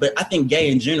going to, but I think gay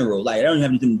in general, like, I don't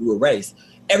have anything to do with race.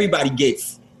 Everybody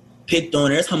gets picked on.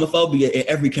 There's homophobia in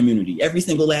every community, every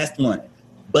single last one.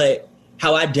 But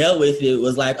how I dealt with it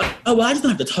was like, oh, well, I just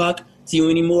don't have to talk to you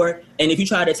anymore. And if you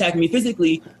try to attack me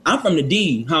physically, I'm from the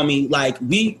D, homie. Like,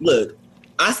 look,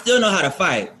 I still know how to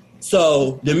fight.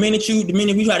 So the minute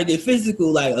we try to get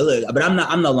physical, like, look, but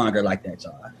I'm no longer like that,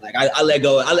 y'all. Like, I let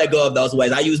go of those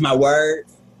ways. I use my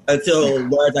words until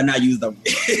words are not used on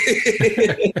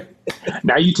me.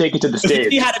 Now you take it to the stage.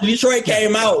 See how the Detroit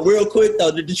came out real quick, though.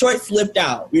 The Detroit slipped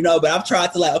out, you know, but I've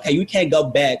tried to like, okay, you can't go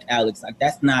back, Alex. Like,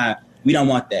 we don't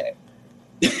want that.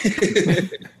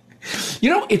 You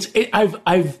know,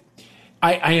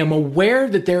 I am aware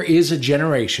that there is a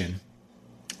generation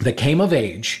that came of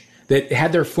age that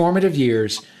had their formative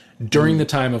years during the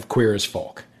time of Queer as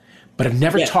Folk, but I've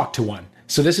never talked to one.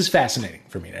 So this is fascinating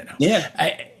for me to know. Yeah.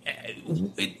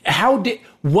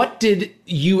 What did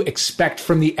you expect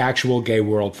from the actual gay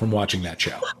world from watching that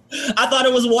show? I thought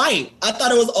it was white. I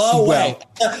thought it was all white.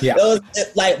 Yeah. It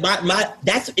was like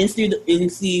that's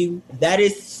that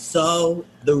is so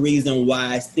the reason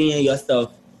why seeing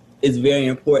yourself is very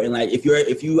important. Like if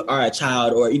you are a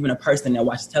child or even a person that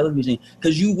watches television,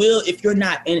 because you will, if you're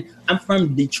not I'm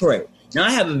from Detroit. Now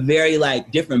I have a very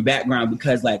like different background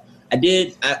because like I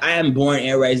am born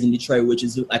and raised in Detroit, which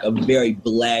is like a very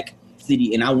black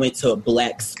city, and I went to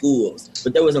black schools.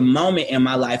 But there was a moment in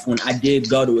my life when I did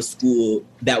go to a school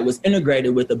that was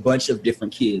integrated with a bunch of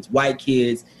different kids, white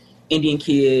kids, Indian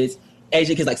kids,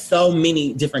 Asian kids, like so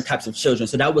many different types of children.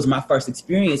 So that was my first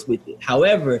experience with it.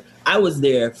 However, I was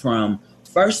there from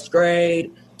first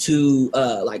grade to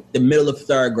like the middle of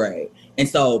third grade. And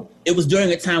so it was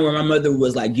during a time where my mother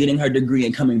was like getting her degree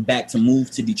and coming back to move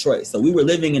to Detroit. So we were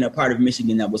living in a part of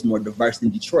Michigan that was more diverse than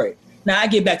Detroit. Now I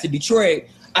get back to Detroit,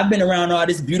 I've been around all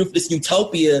this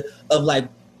utopia of like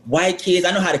white kids.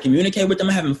 I know how to communicate with them,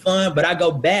 I'm having fun, but I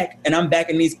go back and I'm back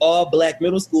in these all black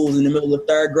middle schools in the middle of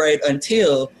third grade and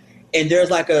there's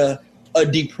like a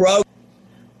deprogram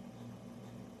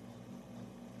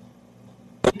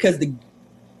because the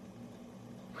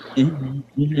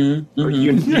You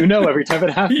know every time it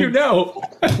happens. You know.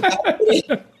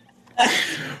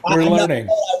 We're learning.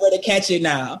 I'm going to catch it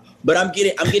now, but I'm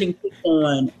getting picked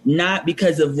on not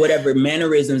because of whatever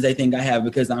mannerisms they think I have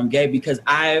because I'm gay, because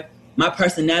my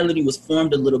personality was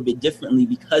formed a little bit differently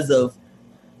because of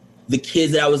the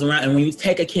kids that I was around. And when you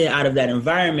take a kid out of that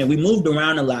environment, we moved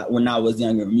around a lot when I was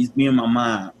younger, me and my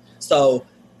mom. So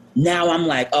now I'm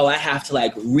like, oh, I have to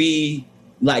like reposition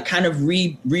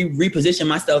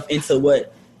myself into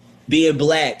what being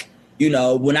black, You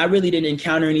know, when I really didn't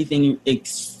encounter anything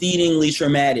exceedingly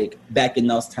traumatic back in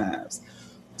those times.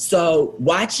 So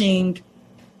watching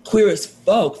Queer as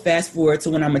Folk, fast forward to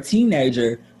when I'm a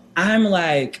teenager, I'm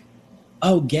like,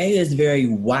 oh, gay is very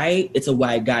white. It's a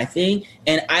white guy thing.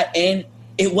 And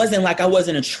it wasn't like I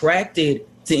wasn't attracted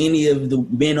to any of the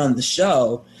men on the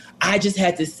show. I just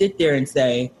had to sit there and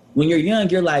say, when you're young,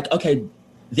 you're like, okay,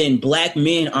 then Black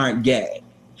men aren't gay.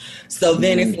 So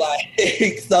then it's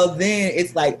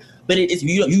like, but it's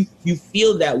you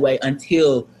feel that way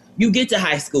until you get to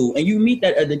high school and you meet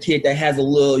that other kid that has a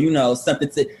little, you know, something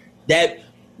to that.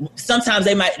 Sometimes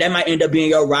that might end up being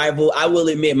your rival. I will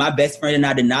admit, my best friend and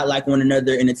I did not like one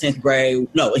another in the 10th grade.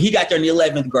 No, he got there in the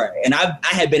 11th grade, and I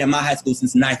had been in my high school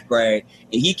since 9th grade.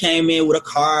 And he came in with a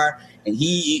car, and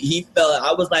he felt.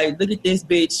 I was like, look at this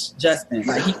bitch, Justin.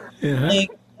 Like,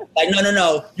 like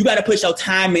no, you got to put your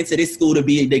time into this school to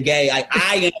be the gay. Like,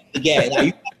 I am the gay. Like,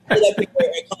 you get up here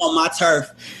and come on my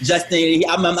turf, Justin.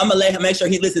 I'm gonna let him make sure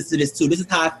he listens to this too. This is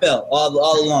how I felt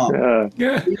all along.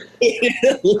 Yeah.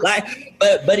 Like,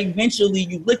 but eventually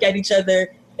you look at each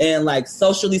other and like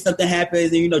socially something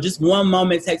happens, and you know, just one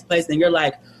moment takes place, and you're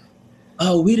like,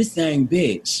 oh, we the same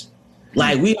bitch.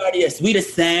 Like we the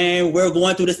same. We're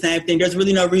going through the same thing. There's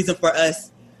really no reason for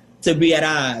us to be at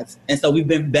odds, and so we've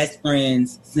been best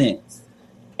friends since.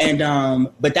 And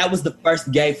but that was the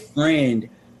first gay friend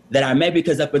that I made,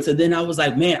 because up until then I was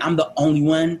like, man, I'm the only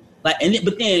one. Like,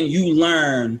 but then you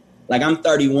learn, like I'm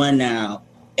 31 now,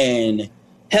 and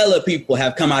hella people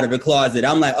have come out of the closet.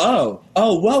 I'm like, oh,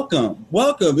 welcome.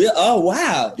 Oh,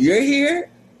 wow, you're here?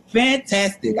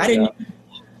 Fantastic. I didn't,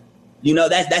 you know,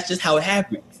 that's just how it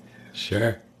happens.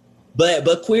 Sure.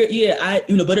 But queer, yeah,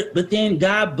 but then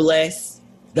God bless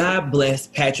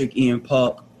Patrick Ian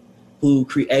Polk, who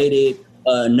created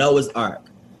Noah's Ark,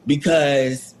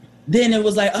 because then it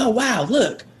was like, oh, wow,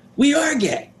 look, we are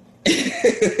gay.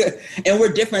 And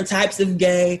we're different types of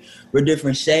gay. We're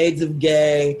different shades of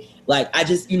gay. Like, I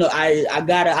just, you know,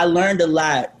 I learned a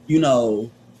lot, you know.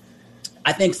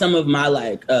 I think some of my,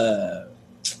 like,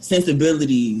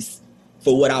 sensibilities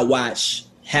for what I watch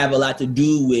have a lot to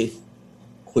do with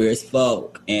Queer as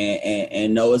Folk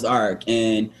and Noah's Ark.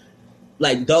 And,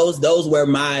 like, those were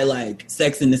my, like,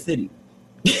 Sex in the City.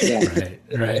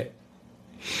 Right.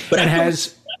 But I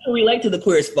can relate to the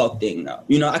Queer as Folk thing, though.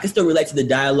 You know, I can still relate to the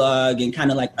dialogue and kind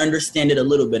of like understand it a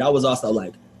little bit. I was also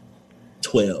like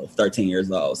 12, 13 years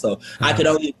old, so I could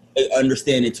only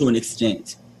understand it to an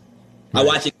extent. Right. I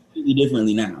watch it completely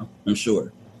differently now, I'm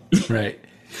sure. Right.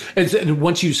 And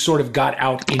once you sort of got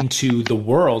out into the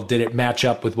world, did it match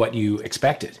up with what you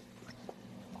expected?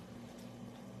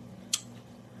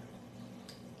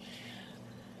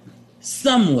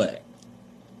 Somewhat.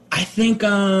 I think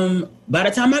by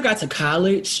the time I got to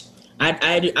college,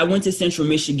 I went to Central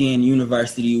Michigan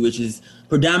University, which is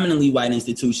predominantly white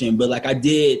institution, but like I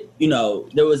did, you know,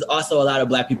 there was also a lot of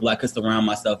Black people I could surround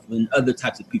myself with, and other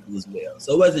types of people as well.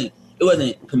 So it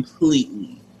wasn't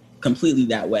completely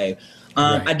that way.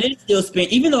 Right. I did still spend,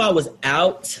 even though I was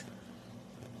out,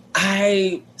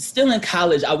 I still in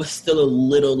college, I was still a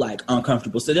little like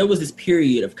uncomfortable. So there was this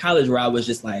period of college where I was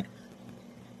just like,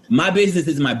 my business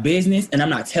is my business, and I'm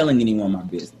not telling anyone my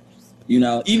business. You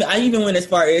know, I even went as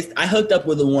far as I hooked up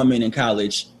with a woman in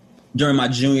college during my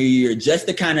junior year, just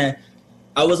to kind of,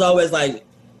 I was always like,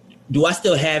 do I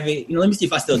still have it? You know, let me see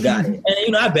if I still got it. And,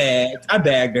 you know, I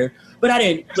bagged her, but I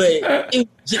didn't, but it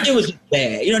was just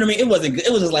bad. You know what I mean? It wasn't good.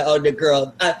 It was just like, oh, the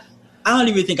girl, I don't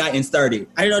even think I inserted.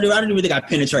 I don't even think I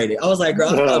penetrated. I was like, girl,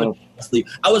 I'm asleep.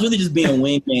 I was really just being a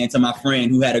wingman to my friend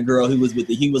who had a girl who was with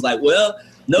it. He was like, well,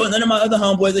 no, none of my other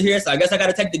homeboys are here, so I guess I got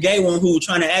to take the gay one who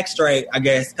trying to act straight, I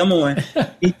guess. Come on.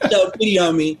 He showed pity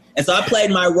on me. And so I played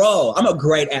my role. I'm a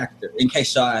great actor, in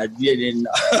case y'all didn't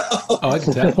know. Oh, I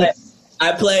can tell.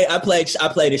 I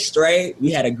played it straight.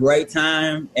 We had a great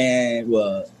time, and,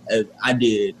 well, I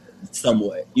did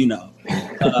somewhat, you know.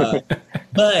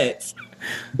 But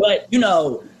you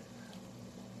know,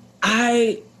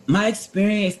 my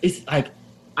experience is like,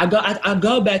 I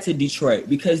go back to Detroit,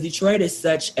 because Detroit is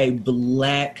such a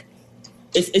Black,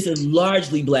 it's a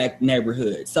largely Black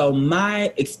neighborhood. So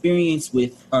my experience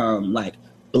with like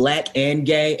Black and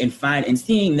gay and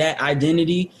seeing that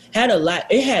identity had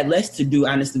less to do,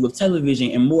 honestly, with television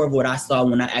and more of what I saw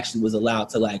when I actually was allowed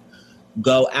to like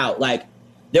go out. Like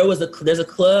there's a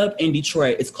club in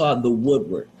Detroit. It's called The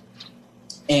Woodward,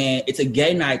 and it's a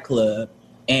gay nightclub.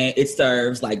 And it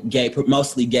serves like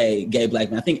mostly gay Black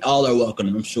men. I think all are welcome,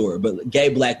 I'm sure, but gay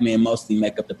Black men mostly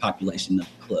make up the population of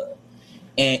the club.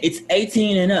 And it's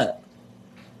 18 and up.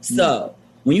 So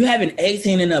when you have an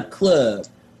 18 and up club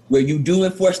where you do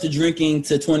enforce the drinking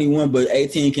to 21, but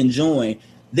 18 can join,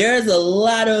 there's a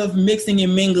lot of mixing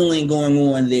and mingling going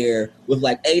on there with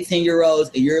like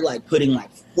 18-year-olds, and you're like putting like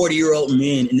 40-year-old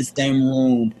men in the same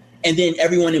room, and then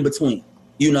everyone in between,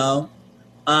 you know?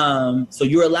 So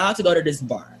you're allowed to go to this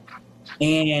bar.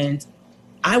 And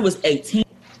I was 18.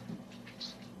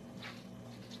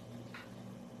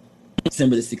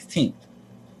 December the 16th.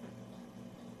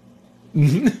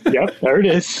 Yep, there it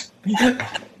is.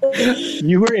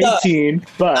 You were 18,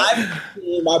 but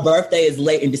my birthday is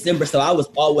late in December, so I was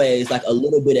always like a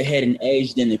little bit ahead in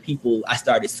age than the people I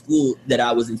started school that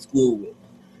I was in school with.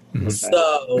 Mm-hmm.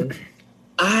 So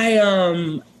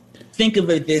I think of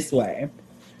it this way.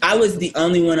 I was the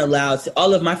only one allowed to.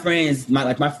 All of my friends,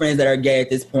 my friends that are gay at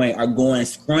this point, are going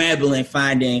scrambling,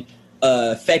 finding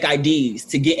fake IDs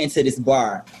to get into this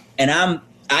bar, and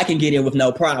I can get in with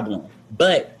no problem.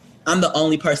 But I'm the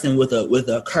only person with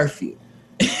a curfew.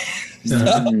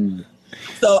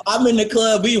 So I'm in the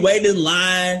club. We wait in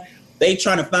line. They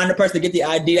trying to find the person to get the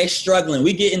ID. They struggling.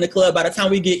 We get in the club. By the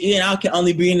time we get in, I can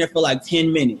only be in there for like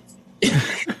 10 minutes.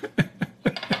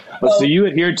 So you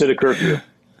adhered to the curfew.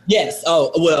 Yes.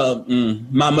 Oh, well,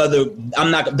 my mother,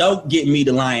 don't get me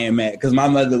the lion, Matt, because my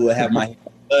mother will have my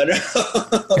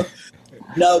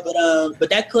but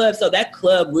that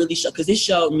club really showed, because it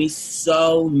showed me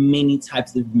so many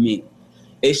types of men.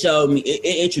 It showed me,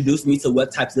 it introduced me to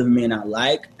what types of men I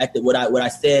like. What I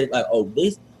said, like, oh,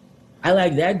 I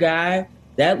like that guy.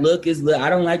 That look is, I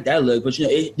don't like that look. But,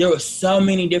 there were so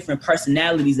many different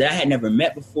personalities that I had never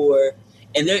met before.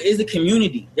 And there is a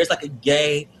community. There's like a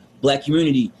gay Black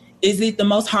community. Is it the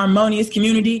most harmonious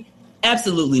community?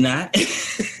 Absolutely not.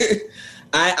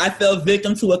 I fell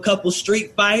victim to a couple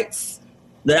street fights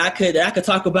that I could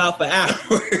talk about for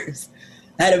hours.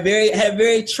 Had a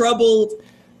very troubled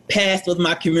past with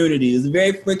my community. It was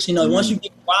very frictional. Once you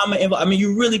get drama involved, I mean,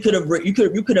 you really could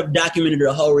have documented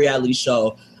a whole reality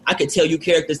show. I could tell you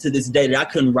characters to this day that I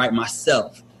couldn't write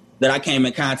myself, that I came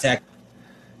in contact.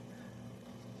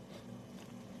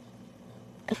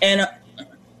 And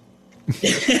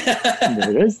there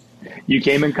it is. You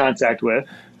came in contact with.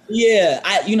 Yeah,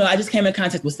 I just came in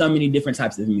contact with so many different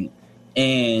types of men,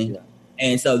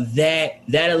 and so that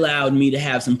allowed me to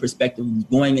have some perspective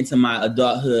going into my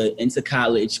adulthood, into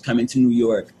college, coming to New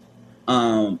York.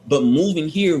 But moving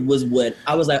here was what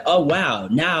I was like, oh wow!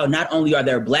 Now not only are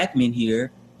there Black men here,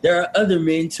 there are other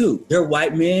men too. There are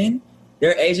white men,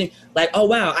 there are Asian. Like, oh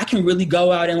wow, I can really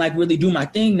go out and like really do my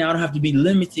thing now. I don't have to be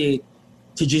limited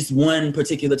to just one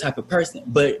particular type of person.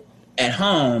 But at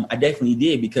home, I definitely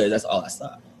did, because that's all I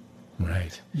saw.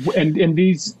 Right. And in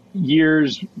these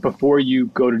years before you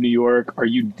go to New York, are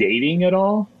you dating at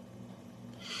all?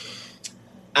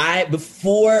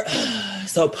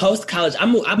 So post college, I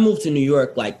moved to New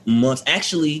York like months.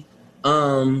 Actually,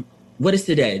 what is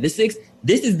today? The 6th.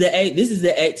 This is the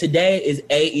 8th. Today is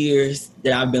 8 years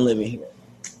that I've been living here.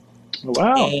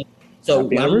 Wow. And so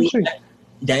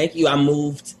thank you. I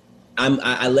moved.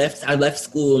 I left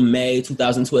school in May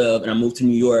 2012, and I moved to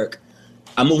New York.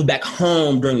 I moved back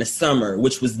home during the summer,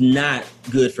 which was not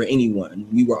good for anyone.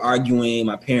 We were arguing.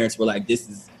 My parents were like, "This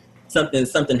is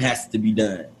something has to be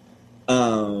done."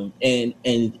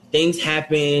 And things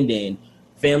happened, and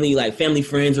family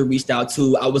friends were reached out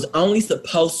to. I was only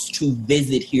supposed to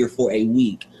visit here for a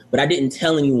week, but I didn't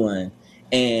tell anyone.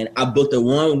 And I booked a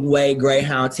one-way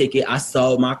Greyhound ticket. I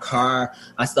sold my car.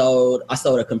 I sold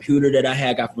a computer that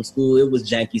I got from school. It was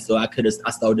janky, so I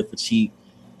sold it for cheap.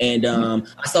 And I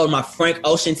sold my Frank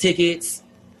Ocean tickets.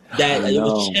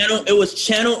 It was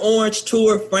Channel Orange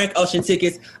tour Frank Ocean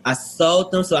tickets. I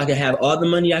sold them so I could have all the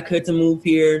money I could to move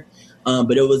here.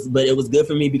 But it was good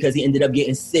for me because he ended up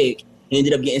getting sick.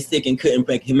 And couldn't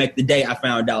make the day I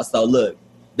found out. So look,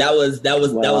 that was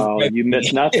great. You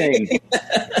missed nothing.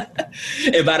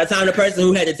 And by the time the person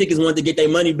who had the tickets wanted to get their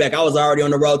money back, I was already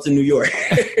on the road to New York.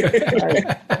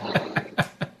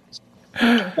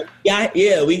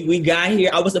 We got here.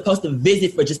 I was supposed to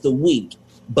visit for just a week,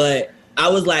 but I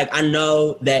was like, I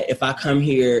know that if I come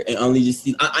here and only just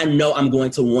see, I know I'm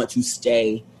going to want to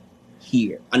stay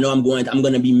here. I know I'm going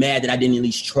to be mad that I didn't at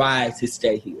least try to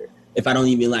stay here if I don't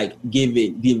even like give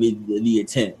it the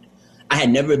attempt. I had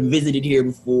never visited here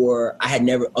before. I had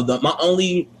never. The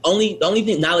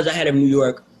only knowledge I had of New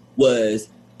York was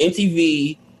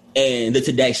MTV and the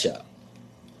Today Show.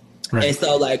 Right. And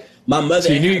so, like, my mother.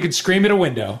 So you knew you could scream at a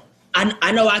window.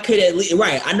 I know I could at least.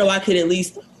 Right. I know I could at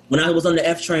least. When I was on the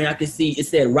F train, I could see it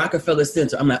said Rockefeller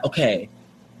Center. I'm like, okay,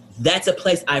 that's a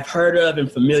place I've heard of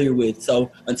and familiar with. So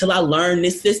until I learn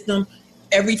this system,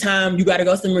 every time you got to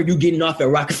go somewhere, you're getting off at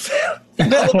Rockefeller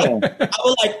I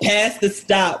would like pass the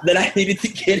stop that I needed to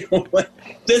get on,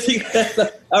 just because.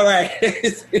 All right,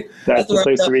 that's the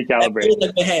place to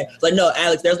recalibrate. Like, no,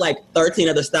 Alex, there's like 13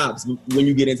 other stops when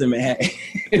you get into Manhattan.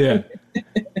 Yeah.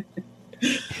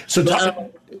 So,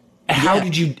 how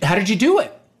did you do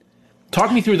it?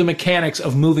 Talk me through the mechanics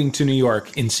of moving to New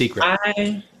York in secret.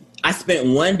 I spent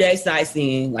one day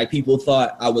sightseeing, like people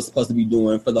thought I was supposed to be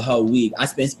doing for the whole week. I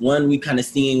spent 1 week kind of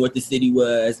seeing what the city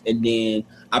was, and then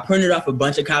I printed off a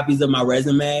bunch of copies of my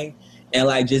resume and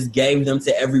like just gave them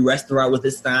to every restaurant with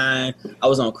a sign. I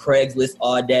was on Craigslist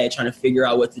all day trying to figure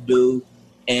out what to do.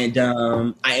 And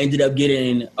I ended up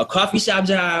getting a coffee shop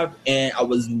job, and I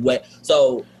was wet.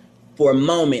 So for a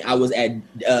moment, I was at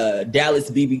Dallas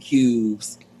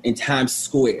BBQs in Times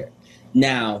Square.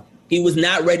 Now, he was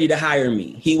not ready to hire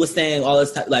me. He was saying all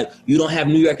this time, like, you don't have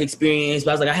New York experience.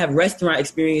 But I was like, I have restaurant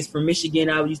experience from Michigan.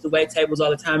 I used to wait tables all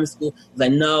the time in school. He was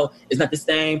like, no, it's not the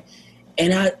same.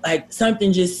 And I like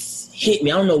something just hit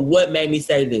me. I don't know what made me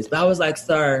say this, but I was like,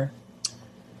 sir,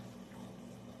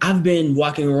 I've been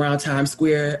walking around Times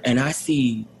Square and I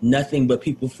see nothing but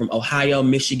people from Ohio,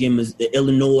 Michigan,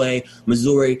 Illinois,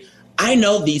 Missouri. I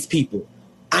know these people.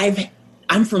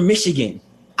 I'm from Michigan.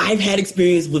 I've had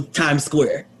experience with Times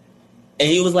Square. And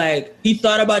he was like, he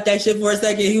thought about that shit for a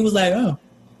second. He was like, oh,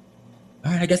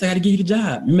 all right, I guess I got to give you the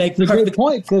job. You make a great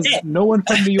point, because no one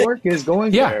from New York is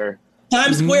going there.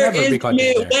 Times Square is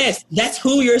Midwest. That's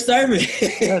who you're serving.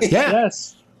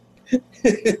 Yes.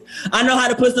 I know how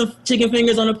to put some chicken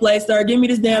fingers on a plate, sir. Give me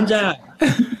this damn job.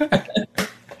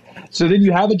 So then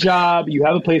you have a job, you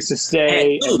have a place to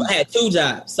stay. I had two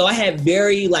jobs. So I had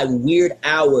very like weird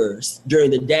hours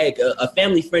during the day. A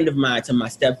family friend of mine, to my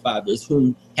stepfathers,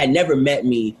 who had never met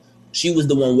me, she was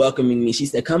the one welcoming me. She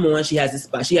said, come on, she has a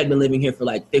spot. She had been living here for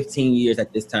like 15 years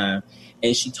at this time.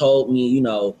 And she told me, you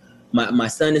know, my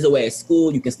son is away at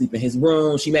school. You can sleep in his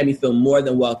room. She made me feel more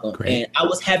than welcome. Great. And I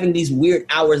was having these weird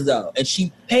hours though. And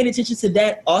she paid attention to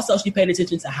that. Also, she paid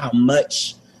attention to how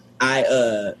much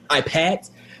I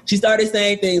packed. She started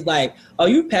saying things like, oh,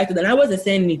 you packed it. And I wasn't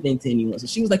saying anything to anyone. So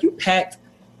she was like, you packed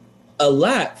a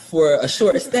lot for a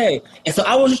short stay. And so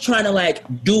I was just trying to like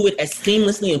do it as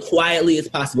seamlessly and quietly as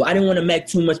possible. I didn't want to make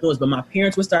too much noise, but my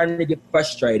parents were starting to get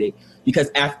frustrated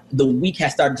because after the week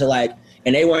had started to like,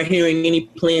 and they weren't hearing any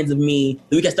plans of me.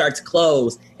 The week had started to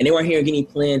close and they weren't hearing any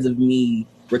plans of me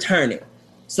returning.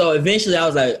 So eventually I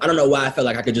was like, I don't know why I felt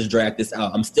like I could just drag this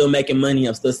out. I'm still making money.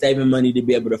 I'm still saving money to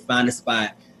be able to find a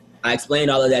spot. I explained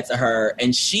all of that to her,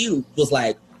 and she was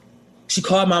like, she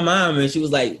called my mom, and she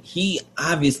was like, he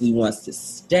obviously wants to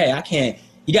stay. I can't,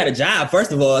 he got a job,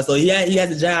 first of all. So he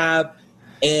has a job,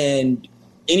 and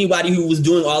anybody who was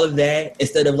doing all of that,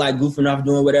 instead of like goofing off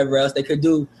doing whatever else they could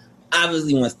do,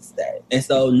 obviously wants to stay. And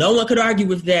so no one could argue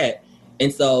with that.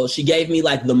 And so she gave me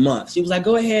like the month. She was like,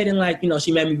 go ahead, and like, you know,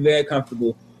 she made me very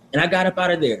comfortable, and I got up out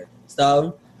of there.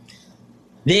 So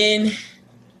then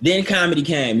comedy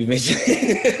came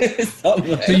eventually. So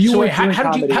you were doing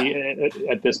comedy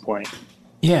at this point?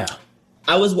 Yeah.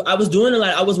 I was doing a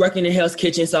lot. I was working in Hell's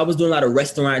Kitchen, so I was doing a lot of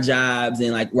restaurant jobs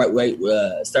and like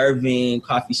serving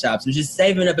coffee shops, and just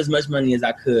saving up as much money as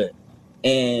I could.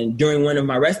 And during one of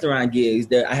my restaurant gigs,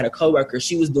 I had a coworker.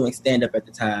 She was doing stand-up at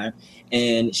the time,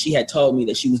 and she had told me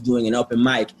that she was doing an open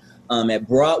mic at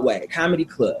Broadway Comedy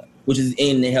Club, which is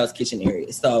in the Hell's Kitchen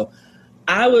area. So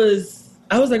I was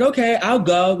like, okay, I'll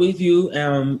go with you.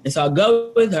 And so I'll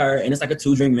go with her, and it's like a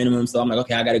 2-drink minimum. So I'm like,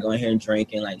 okay, I got to go in here and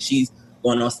drink. And like, she's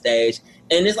going on stage.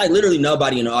 And it's like literally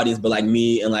nobody in the audience but like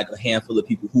me and like a handful of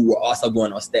people who were also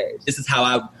going on stage. This is how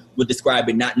I would describe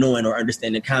it, not knowing or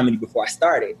understanding comedy before I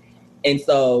started. And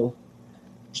so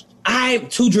I'm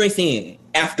 2 drinks in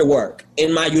after work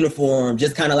in my uniform,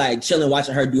 just kind of like chilling,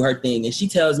 watching her do her thing. And she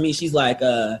tells me, she's like,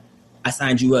 I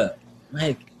signed you up. I'm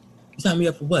like, you signed me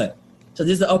up for what? So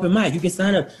this is an open mic. You can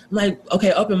sign up. I'm like,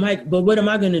 okay, open mic, but what am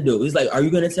I going to do? He's like, are you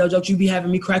going to tell jokes? You be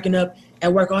having me cracking up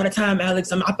at work all the time,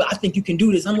 Alex. I think you can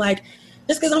do this. I'm like,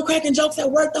 just because I'm cracking jokes at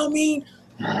work don't mean,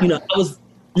 you know,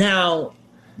 now,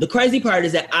 the crazy part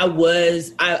is that I've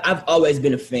always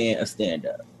been a fan of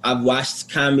stand-up. I've watched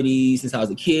comedy since I was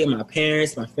a kid. My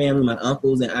parents, my family, my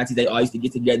uncles and aunties, they all used to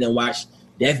get together and watch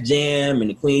Def Jam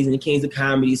and the Queens and the Kings of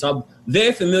Comedy. So I'm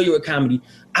very familiar with comedy.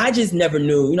 I just never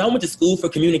knew. You know, I went to school for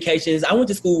communications. I went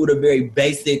to school with a very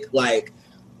basic, like,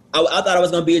 I thought I was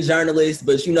going to be a journalist,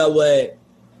 but you know what?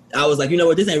 I was like, you know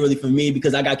what? This ain't really for me,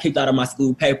 because I got kicked out of my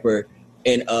school paper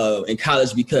in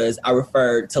college because I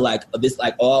referred to like this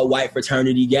like all white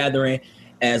fraternity gathering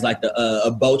as like a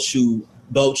boat shoe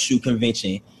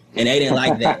convention, and they didn't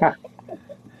like that.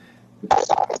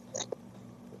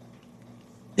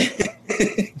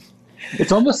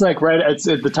 It's almost like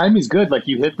the timing's good. Like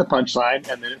you hit the punchline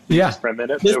and then it freezes for a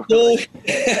minute.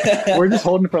 We're just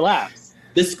holding for laughs.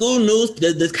 The school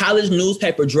the college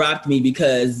newspaper dropped me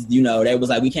because, they was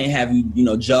like, we can't have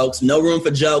jokes, no room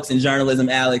for jokes in journalism,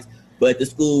 Alex. But the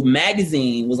school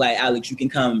magazine was like, Alex, you can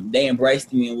come. They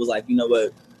embraced me and was like, you know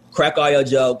what, crack all your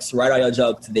jokes, write all your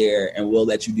jokes there, and we'll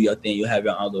let you do your thing. You'll have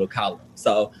your own little column.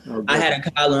 So I had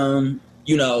a column,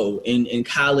 in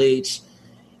college.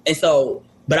 And so,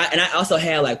 I also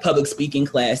had like public speaking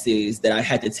classes that I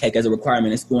had to take as a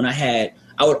requirement in school. And I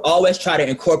would always try to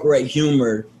incorporate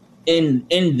humor in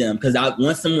them, because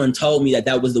once someone told me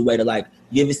that was the way to like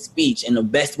give a speech and the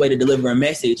best way to deliver a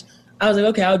message, I was like,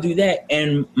 okay, I'll do that.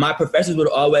 And my professors would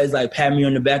always like pat me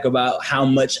on the back about how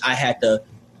much I had the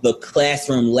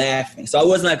classroom laughing. So I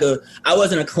wasn't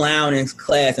a clown in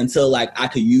class until like I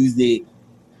could use it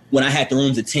when I had the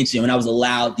room's attention, when I was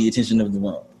allowed the attention of the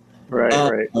room.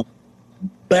 Right.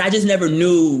 But I just never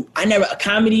knew.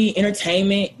 Comedy,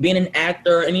 entertainment, being an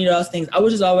actor, any of those things, I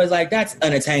was just always like, that's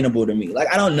unattainable to me. Like,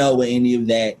 I don't know what any of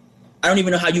that, I don't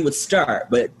even know how you would start,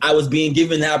 but I was being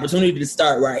given the opportunity to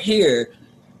start right here.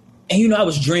 And, I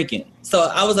was drinking. So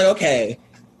I was like, okay,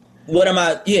 what am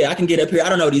I? Yeah, I can get up here. I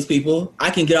don't know these people. I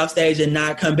can get off stage and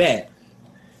not come back.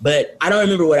 But I don't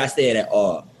remember what I said at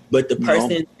all. But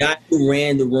the guy who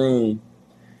ran the room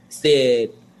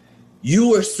said, you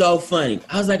were so funny.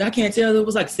 I was like, I can't tell. There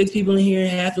was like 6 people in here and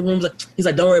half the room was like, he's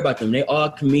like, don't worry about them. They all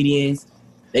comedians.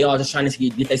 They all just trying to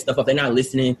get their stuff up. They're not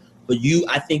listening. But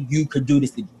I think you could do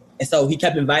this again. And so he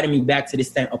kept inviting me back to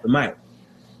this same open mic.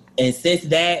 And since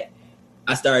that,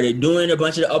 I started doing a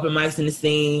bunch of the open mics in the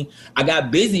scene. I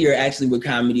got busier actually with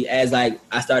comedy as like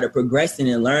I started progressing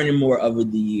and learning more over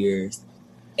the years.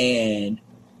 And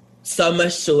so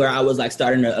much to where I was like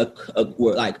starting to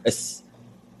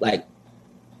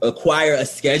acquire a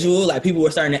schedule. Like people were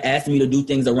starting to ask me to do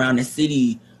things around the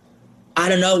city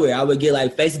out of nowhere. I would get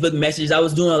like Facebook messages. I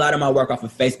was doing a lot of my work off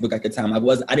of Facebook at the time.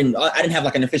 I didn't have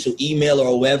like an official email or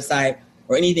a website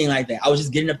or anything like that. I was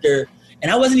just getting up there,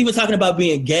 and I wasn't even talking about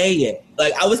being gay yet.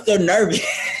 Like I was still nervous.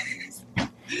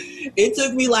 It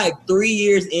took me like 3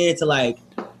 years into like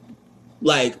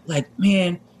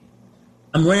man,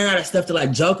 I'm running out of stuff to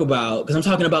like joke about because I'm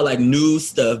talking about like news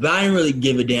stuff, but I didn't really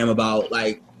give a damn about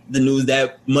like the news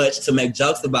that much to make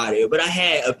jokes about it. But I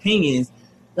had opinions.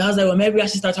 And I was like, well, maybe I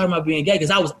should start talking about being gay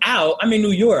because I was out. I'm in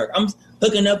New York. I'm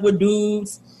hooking up with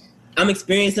dudes. I'm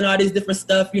experiencing all this different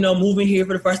stuff, moving here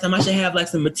for the first time. I should have like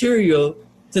some material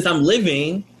since I'm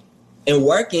living and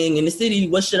working in the city.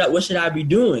 What should I be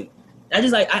doing? I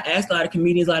asked a lot of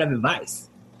comedians a lot of advice,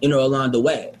 along the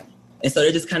way. And so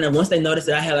they just kind of, once they noticed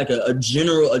that I had like a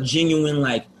genuine,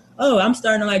 like, oh, I'm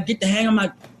starting to like get the hang.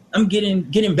 I'm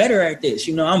getting better at this.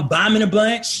 I'm bombing a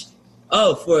bunch.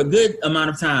 Oh, for a good amount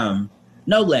of time.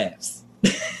 No laughs.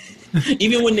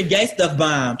 Even when the gay stuff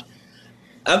bombed.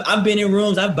 I've been in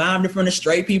rooms, I've bombed in front of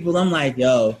straight people. I'm like,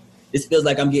 yo, this feels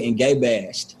like I'm getting gay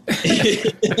bashed.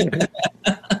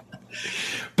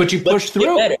 But you pushed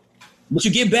through. But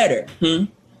you get better.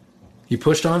 You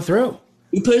pushed on through.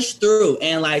 We pushed through.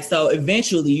 And like, so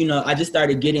eventually, I just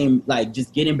started getting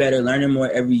better, learning more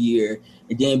every year.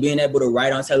 And then being able to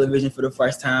write on television for the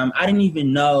first time. I didn't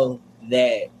even know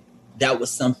that was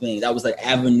something, that was an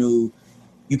avenue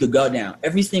you could go down.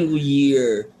 Every single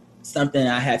year, something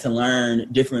I had to learn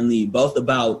differently, both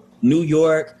about New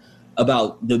York,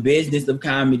 about the business of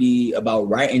comedy, about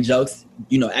writing jokes,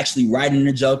 actually writing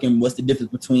a joke and what's the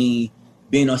difference between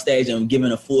being on stage and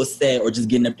giving a full set or just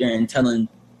getting up there and telling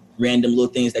random little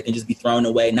things that can just be thrown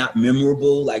away, not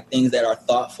memorable, like things that are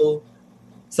thoughtful.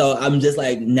 So I'm just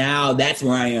like, now that's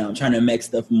where I am, trying to make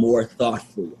stuff more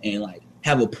thoughtful and like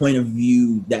have a point of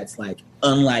view that's like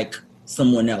unlike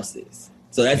someone else's.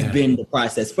 So that's been the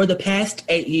process for the past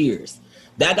 8 years.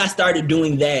 I got started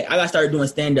doing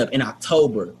stand-up in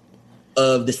October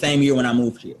of the same year when I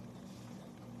moved here.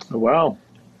 Oh, wow.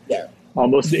 Yeah.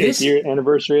 Almost the 8th-year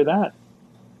anniversary of that.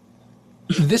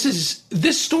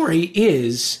 This story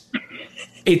is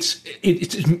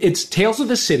it's Tales of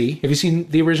the City. Have you seen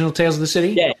the original Tales of the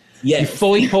City? Yeah. Yes. You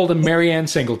fully pulled a Marianne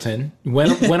Singleton,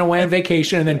 went away on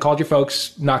vacation, and then called your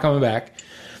folks, not coming back.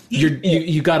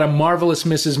 You got a marvelous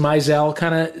Mrs. Maisel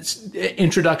kind of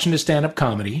introduction to stand-up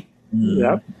comedy.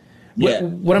 Yep. Yeah.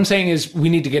 What I'm saying is we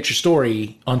need to get your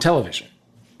story on television.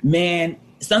 Man,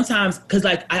 sometimes, because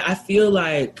like I feel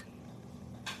like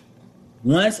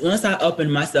once I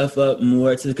opened myself up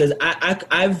more to, because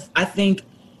I think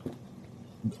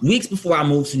weeks before I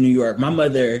moved to New York, my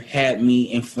mother had me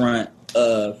in front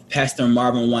of Pastor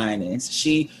Marvin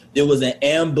Winans. There was an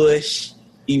ambush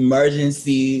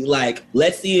emergency, like,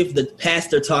 let's see if the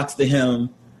pastor talks to him,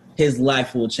 his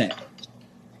life will change.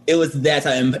 it was that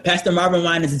time. And Pastor Marvin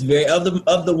Winans is very of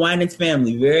the Winans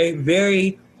family, very,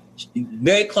 very,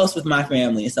 very close with my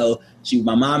family. And so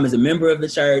my mom is a member of the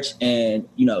church, and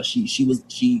you know, she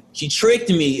tricked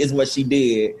me is what she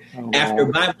did. After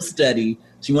Bible study.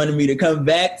 She wanted me to come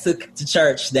back to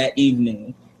church that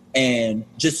evening and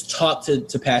just talk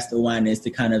to Pastor Winans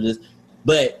to kind of just,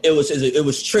 but it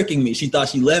was tricking me. She thought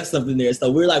she left something there.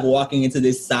 So we're like walking into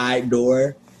this side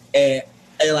door, and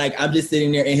like I'm just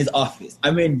sitting there in his office.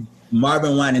 I'm in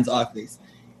Marvin Winans' office,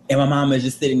 and my mom is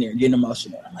just sitting there getting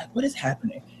emotional. I'm like, what is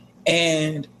happening?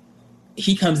 And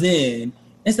he comes in,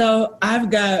 and so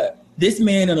I've got this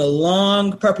man in a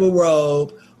long purple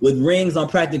robe with rings on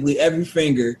practically every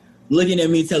finger, looking at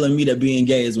me, telling me that being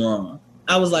gay is wrong.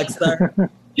 I was like, sir,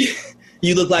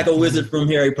 you look like a wizard from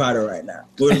Harry Potter right now.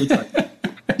 What are we talking about?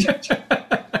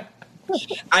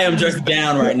 I am dressed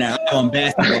down right now. I'm on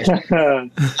basketball.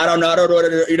 I don't know. I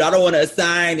don't want to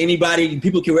assign anybody.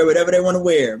 People can wear whatever they want to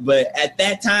wear. But at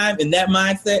that time, in that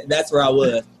mindset, that's where I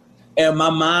was. And my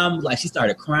mom, like, she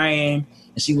started crying.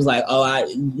 And she was like,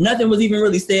 nothing was even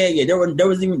really said yet. There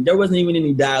wasn't even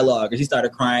any dialogue. And she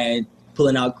started crying,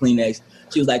 pulling out Kleenex.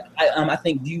 She was like, I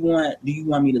think, do you want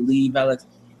me to leave, Alex?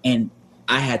 And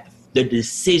I had the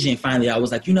decision finally. I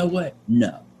was like, you know what?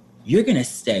 No, you're going to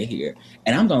stay here.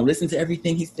 And I'm going to listen to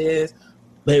everything he says.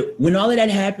 But when all of that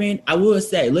happened, I will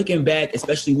say, looking back,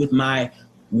 especially with my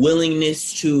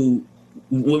willingness to,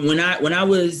 when I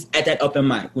was at that open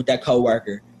mic with that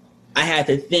coworker, I had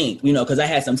to think, you know, because I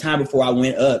had some time before I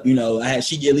went up, you know,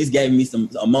 she at least gave me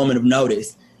a moment of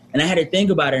notice. And I had to think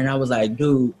about it. And I was like,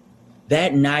 dude,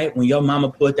 that night when your mama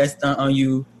put that stunt on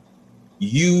you,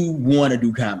 you want to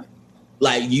do comedy.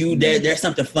 Like there's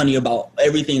something funny about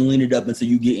everything leading up until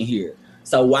you get in here.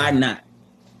 So why not?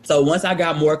 So once I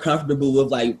got more comfortable with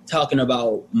like talking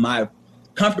about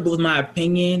comfortable with my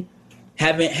opinion,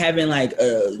 having like,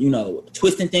 you know,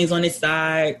 twisting things on this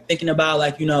side, thinking about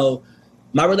like, you know,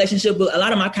 my relationship with, a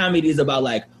lot of my comedy is about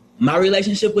like my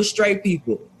relationship with straight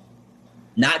people.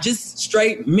 Not just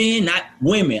straight men, not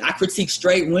women. I critique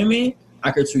straight women.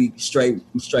 I critique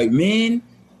straight men.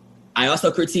 I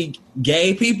also critique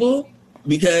gay people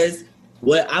because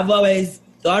what I've always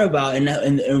thought about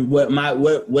and what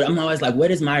I'm always like,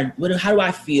 how do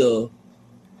I feel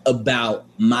about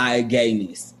my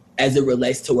gayness as it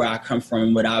relates to where I come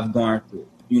from, what I've gone through,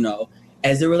 you know,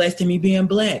 as it relates to me being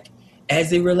black,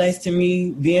 as it relates to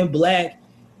me being black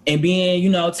and being, you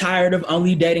know, tired of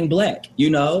only dating black, you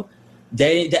know.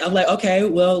 I'm like, okay,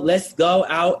 well, let's go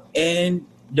out and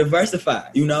diversify.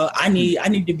 You know, I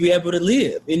need to be able to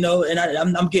live, you know, and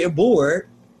I'm getting bored.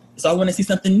 So I want to see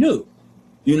something new,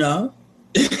 you know?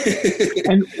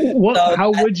 And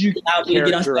how would you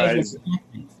characterize?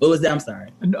 What was that? I'm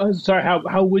sorry. Sorry.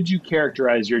 How would you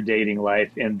characterize your dating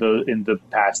life in the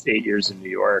past 8 years in New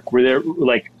York? Were there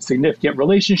like significant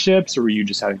relationships, or were you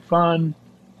just having fun?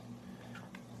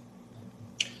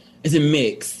 It's a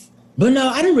mix. But no,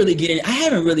 I haven't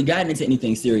really gotten into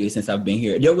anything serious since I've been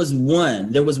here. There was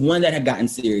one that had gotten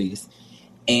serious,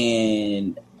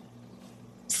 and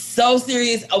so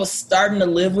serious I was starting to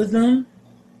live with them,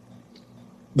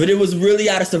 but it was really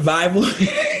out of survival.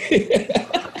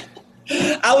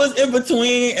 I was in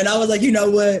between, and I was like, you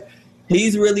know what?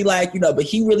 He's really like, you know, but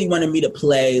he really wanted me to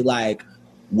play like,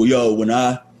 well, yo, when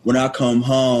I come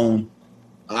home,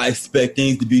 I expect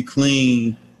things to be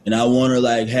clean. And I want to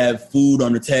like have food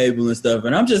on the table and stuff.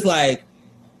 And I'm just like,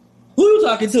 who you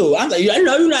talking to? I'm like, I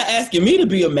know you're not asking me to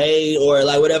be a maid or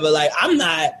like whatever. Like, I'm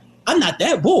not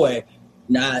that boy.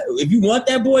 Now, if you want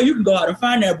that boy, you can go out and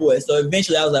find that boy. So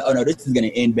eventually I was like, oh no, this is going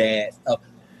to end bad. So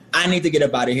I need to get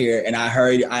up out of here. And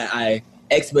I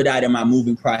expedited my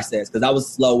moving process because I was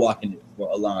slow walking it for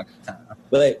a long time.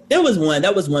 But that was one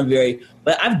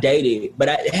but I've dated, but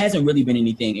it hasn't really been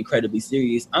anything incredibly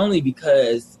serious, only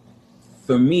because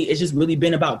for me, it's just really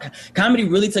been about comedy.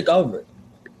 Really took over.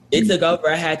 It took over.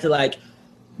 I had to like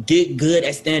get good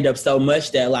at stand up so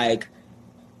much that like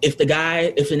if the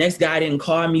next guy didn't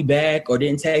call me back or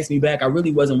didn't text me back, I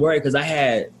really wasn't worried because I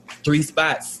had 3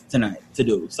 spots tonight to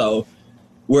do. So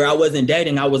where I wasn't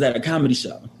dating, I was at a comedy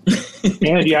show.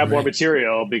 And you have more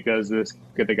material because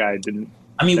the guy didn't.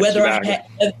 I mean, whether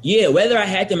I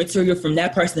had the material from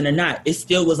that person or not, it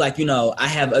still was like, you know, I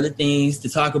have other things to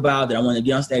talk about that I want to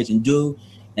get on stage and do.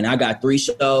 And I got 3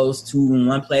 shows, 2 in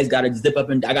one place, got to zip up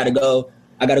and I got to go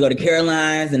to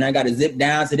Caroline's and I got to zip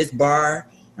down to this bar.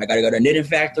 I got to go to Knitting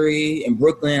Factory in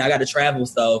Brooklyn. I got to travel.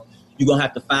 So you're going to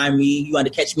have to find me. You want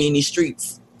to catch me in these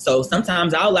streets. So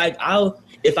sometimes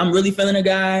if I'm really feeling a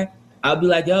guy, I'll be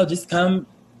like, yo, just come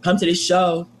to this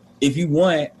show if you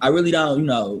want. I really don't, you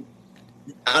know,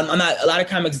 I'm not, a lot of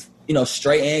comics,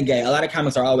 straight and gay. A lot of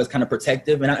comics are always kind of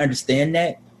protective, and I understand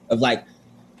that of like,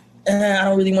 I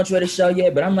don't really want you at a show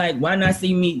yet, but I'm like, why not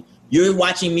see me? You're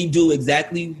watching me do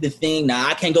exactly the thing. Now,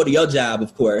 I can't go to your job,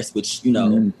 of course, which,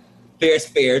 fair is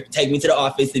fair. Take me to the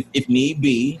office if need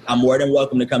be. I'm more than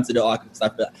welcome to come to the office. I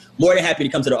feel more than happy to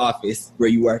come to the office where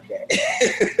you work at.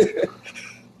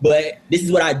 But this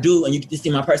is what I do, and you get to see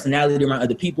my personality around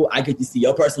other people. I get to see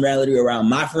your personality around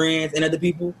my friends and other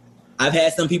people. I've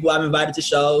had some people I've invited to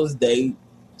shows. They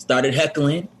started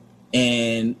heckling,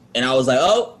 and I was like,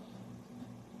 oh,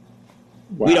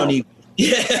 wow. We don't need.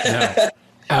 No.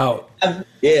 Out.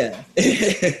 Yeah.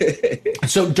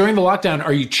 So during the lockdown,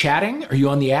 are you chatting? Are you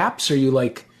on the apps? Are you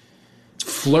like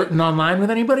flirting online with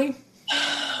anybody?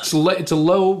 It's a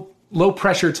low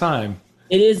pressure time.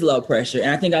 It is low pressure,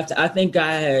 and I think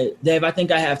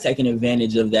I have taken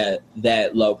advantage of that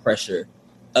low pressure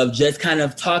of just kind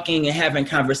of talking and having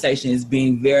conversations,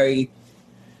 being very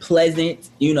pleasant.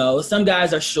 Some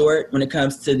guys are short when it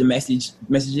comes to the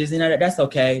messages, and that's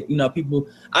okay. People,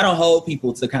 I don't hold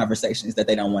people to conversations that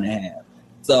they don't want to have.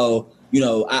 So,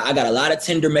 I got a lot of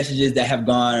Tinder messages that have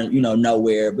gone,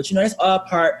 nowhere. But that's all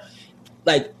part.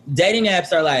 Like, dating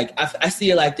apps are like, I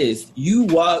see it like this.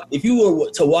 If you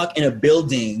were to walk in a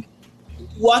building,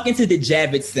 walk into the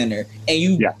Javits Center, and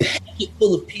you pack it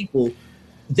full of people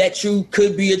that you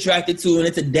could be attracted to, and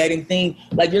it's a dating thing,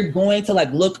 like, you're going to like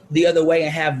look the other way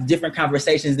and have different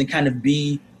conversations and kind of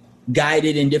be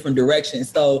guided in different directions.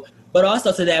 So, but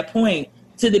also to that point,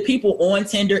 to the people on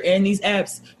Tinder and these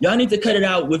apps, y'all need to cut it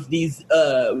out with these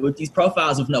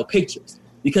profiles with no pictures,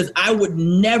 because I would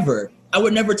never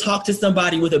talk to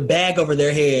somebody with a bag over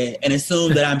their head and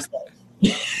assume that I'm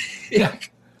safe. Yeah.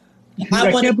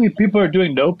 I can't believe people are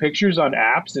doing no pictures on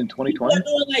apps in 2020. People are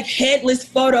doing like headless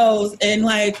photos and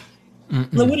like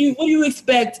what do you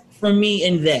expect from me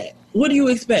in that? What do you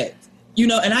expect?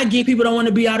 And I get people don't want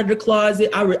to be out of the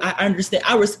closet. I understand.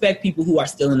 I respect people who are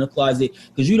still in the closet,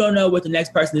 because you don't know what the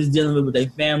next person is dealing with their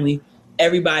family.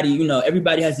 Everybody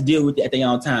has to deal with it at their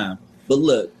own time. But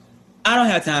look, I don't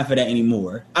have time for that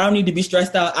anymore. I don't need to be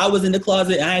stressed out. I was in the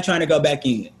closet and I ain't trying to go back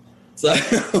in. So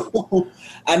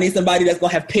I need somebody that's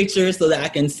going to have pictures so that I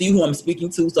can see who I'm speaking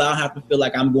to, so I don't have to feel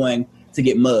like I'm going to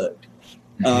get mugged.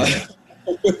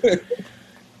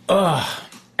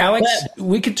 Alex,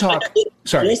 we could talk.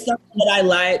 Sorry. There's something that I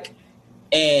like,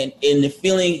 and the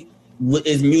feeling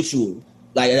is mutual.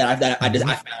 Like that I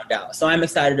found out. So I'm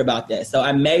excited about that. So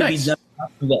I may be jumping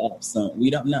off of the app soon.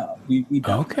 We don't know. We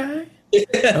don't. Okay.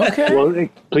 Okay. Well,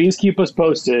 please keep us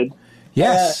posted.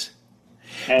 Yes.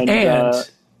 And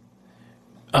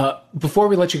before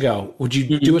we let you go, would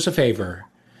you do us a favor?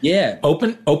 Yeah.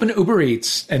 Open Uber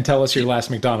Eats and tell us your last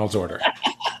McDonald's order.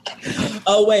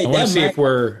 Oh, wait. I want to see if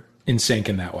we're in sync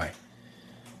in that way.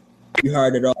 You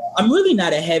heard it all. I'm really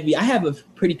not a heavy. I have a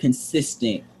pretty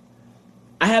consistent.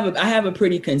 I have a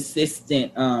pretty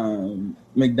consistent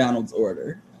McDonald's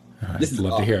order. I'd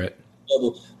love to hear it.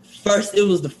 First, it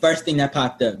was the first thing that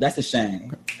popped up. That's a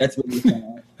shame. That's really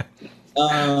sad.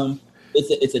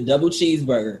 It's a double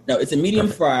cheeseburger. No, it's a medium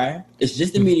fry. It's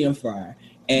just a medium fry,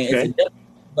 and it's a double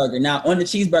cheeseburger. Now, on the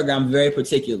cheeseburger, I'm very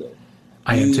particular.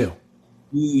 I am too.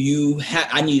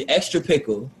 I need extra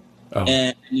pickle,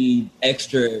 and I need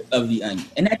extra of the onion,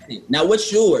 and that's it. Now,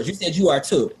 what's yours? You said you are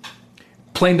too.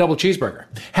 Plain double cheeseburger.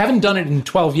 Haven't done it in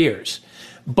 12 years,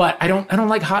 but I don't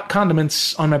like hot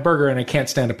condiments on my burger, and I can't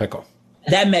stand a pickle.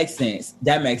 That makes sense.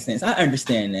 I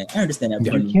understand that.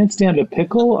 Yeah. You can't stand a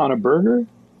pickle on a burger?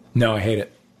 No, I hate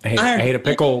it. I hate a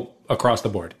pickle across the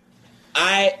board.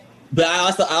 I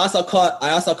also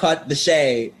caught the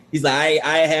shade. He's like,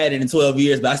 I had it in 12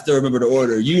 years, but I still remember the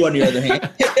order. You, on the other hand,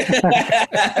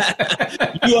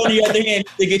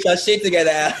 to get your shit together,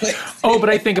 Alex. Oh, but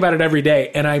I think about it every day,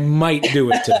 and I might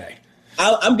do it today.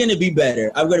 I'm going to be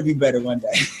better. I'm going to be better one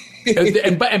day.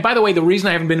 And by the way, the reason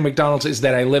I haven't been to McDonald's is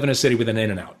that I live in a city with an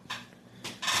In-N-Out.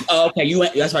 Oh, okay.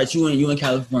 That's right. You in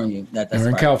California. We're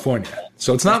in California,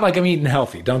 so it's not like I'm eating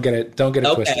healthy. Don't get it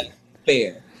twisted.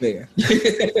 Fair.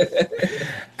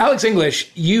 Alex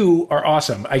English, you are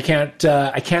awesome. I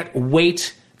can't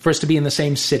wait for us to be in the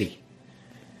same city.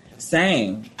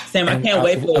 Same. I can't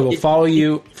wait for. I will follow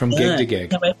you from gig to gig. I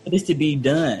can't wait for this to be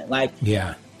done. Like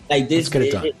this. Let's get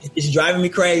it done. It's driving me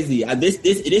crazy.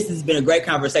 This has been a great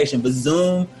conversation. But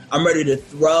Zoom, I'm ready to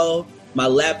throw my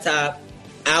laptop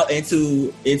out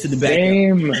into the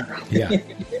backyard. Yeah.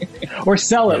 Or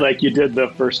sell it like you did the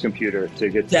first computer to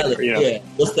get sell it. Yeah,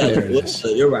 we'll sell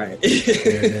it. You're right. There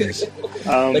it is.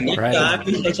 I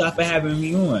appreciate y'all for having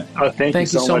me on. Oh, thank you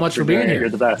so much for being here. You're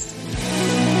the best.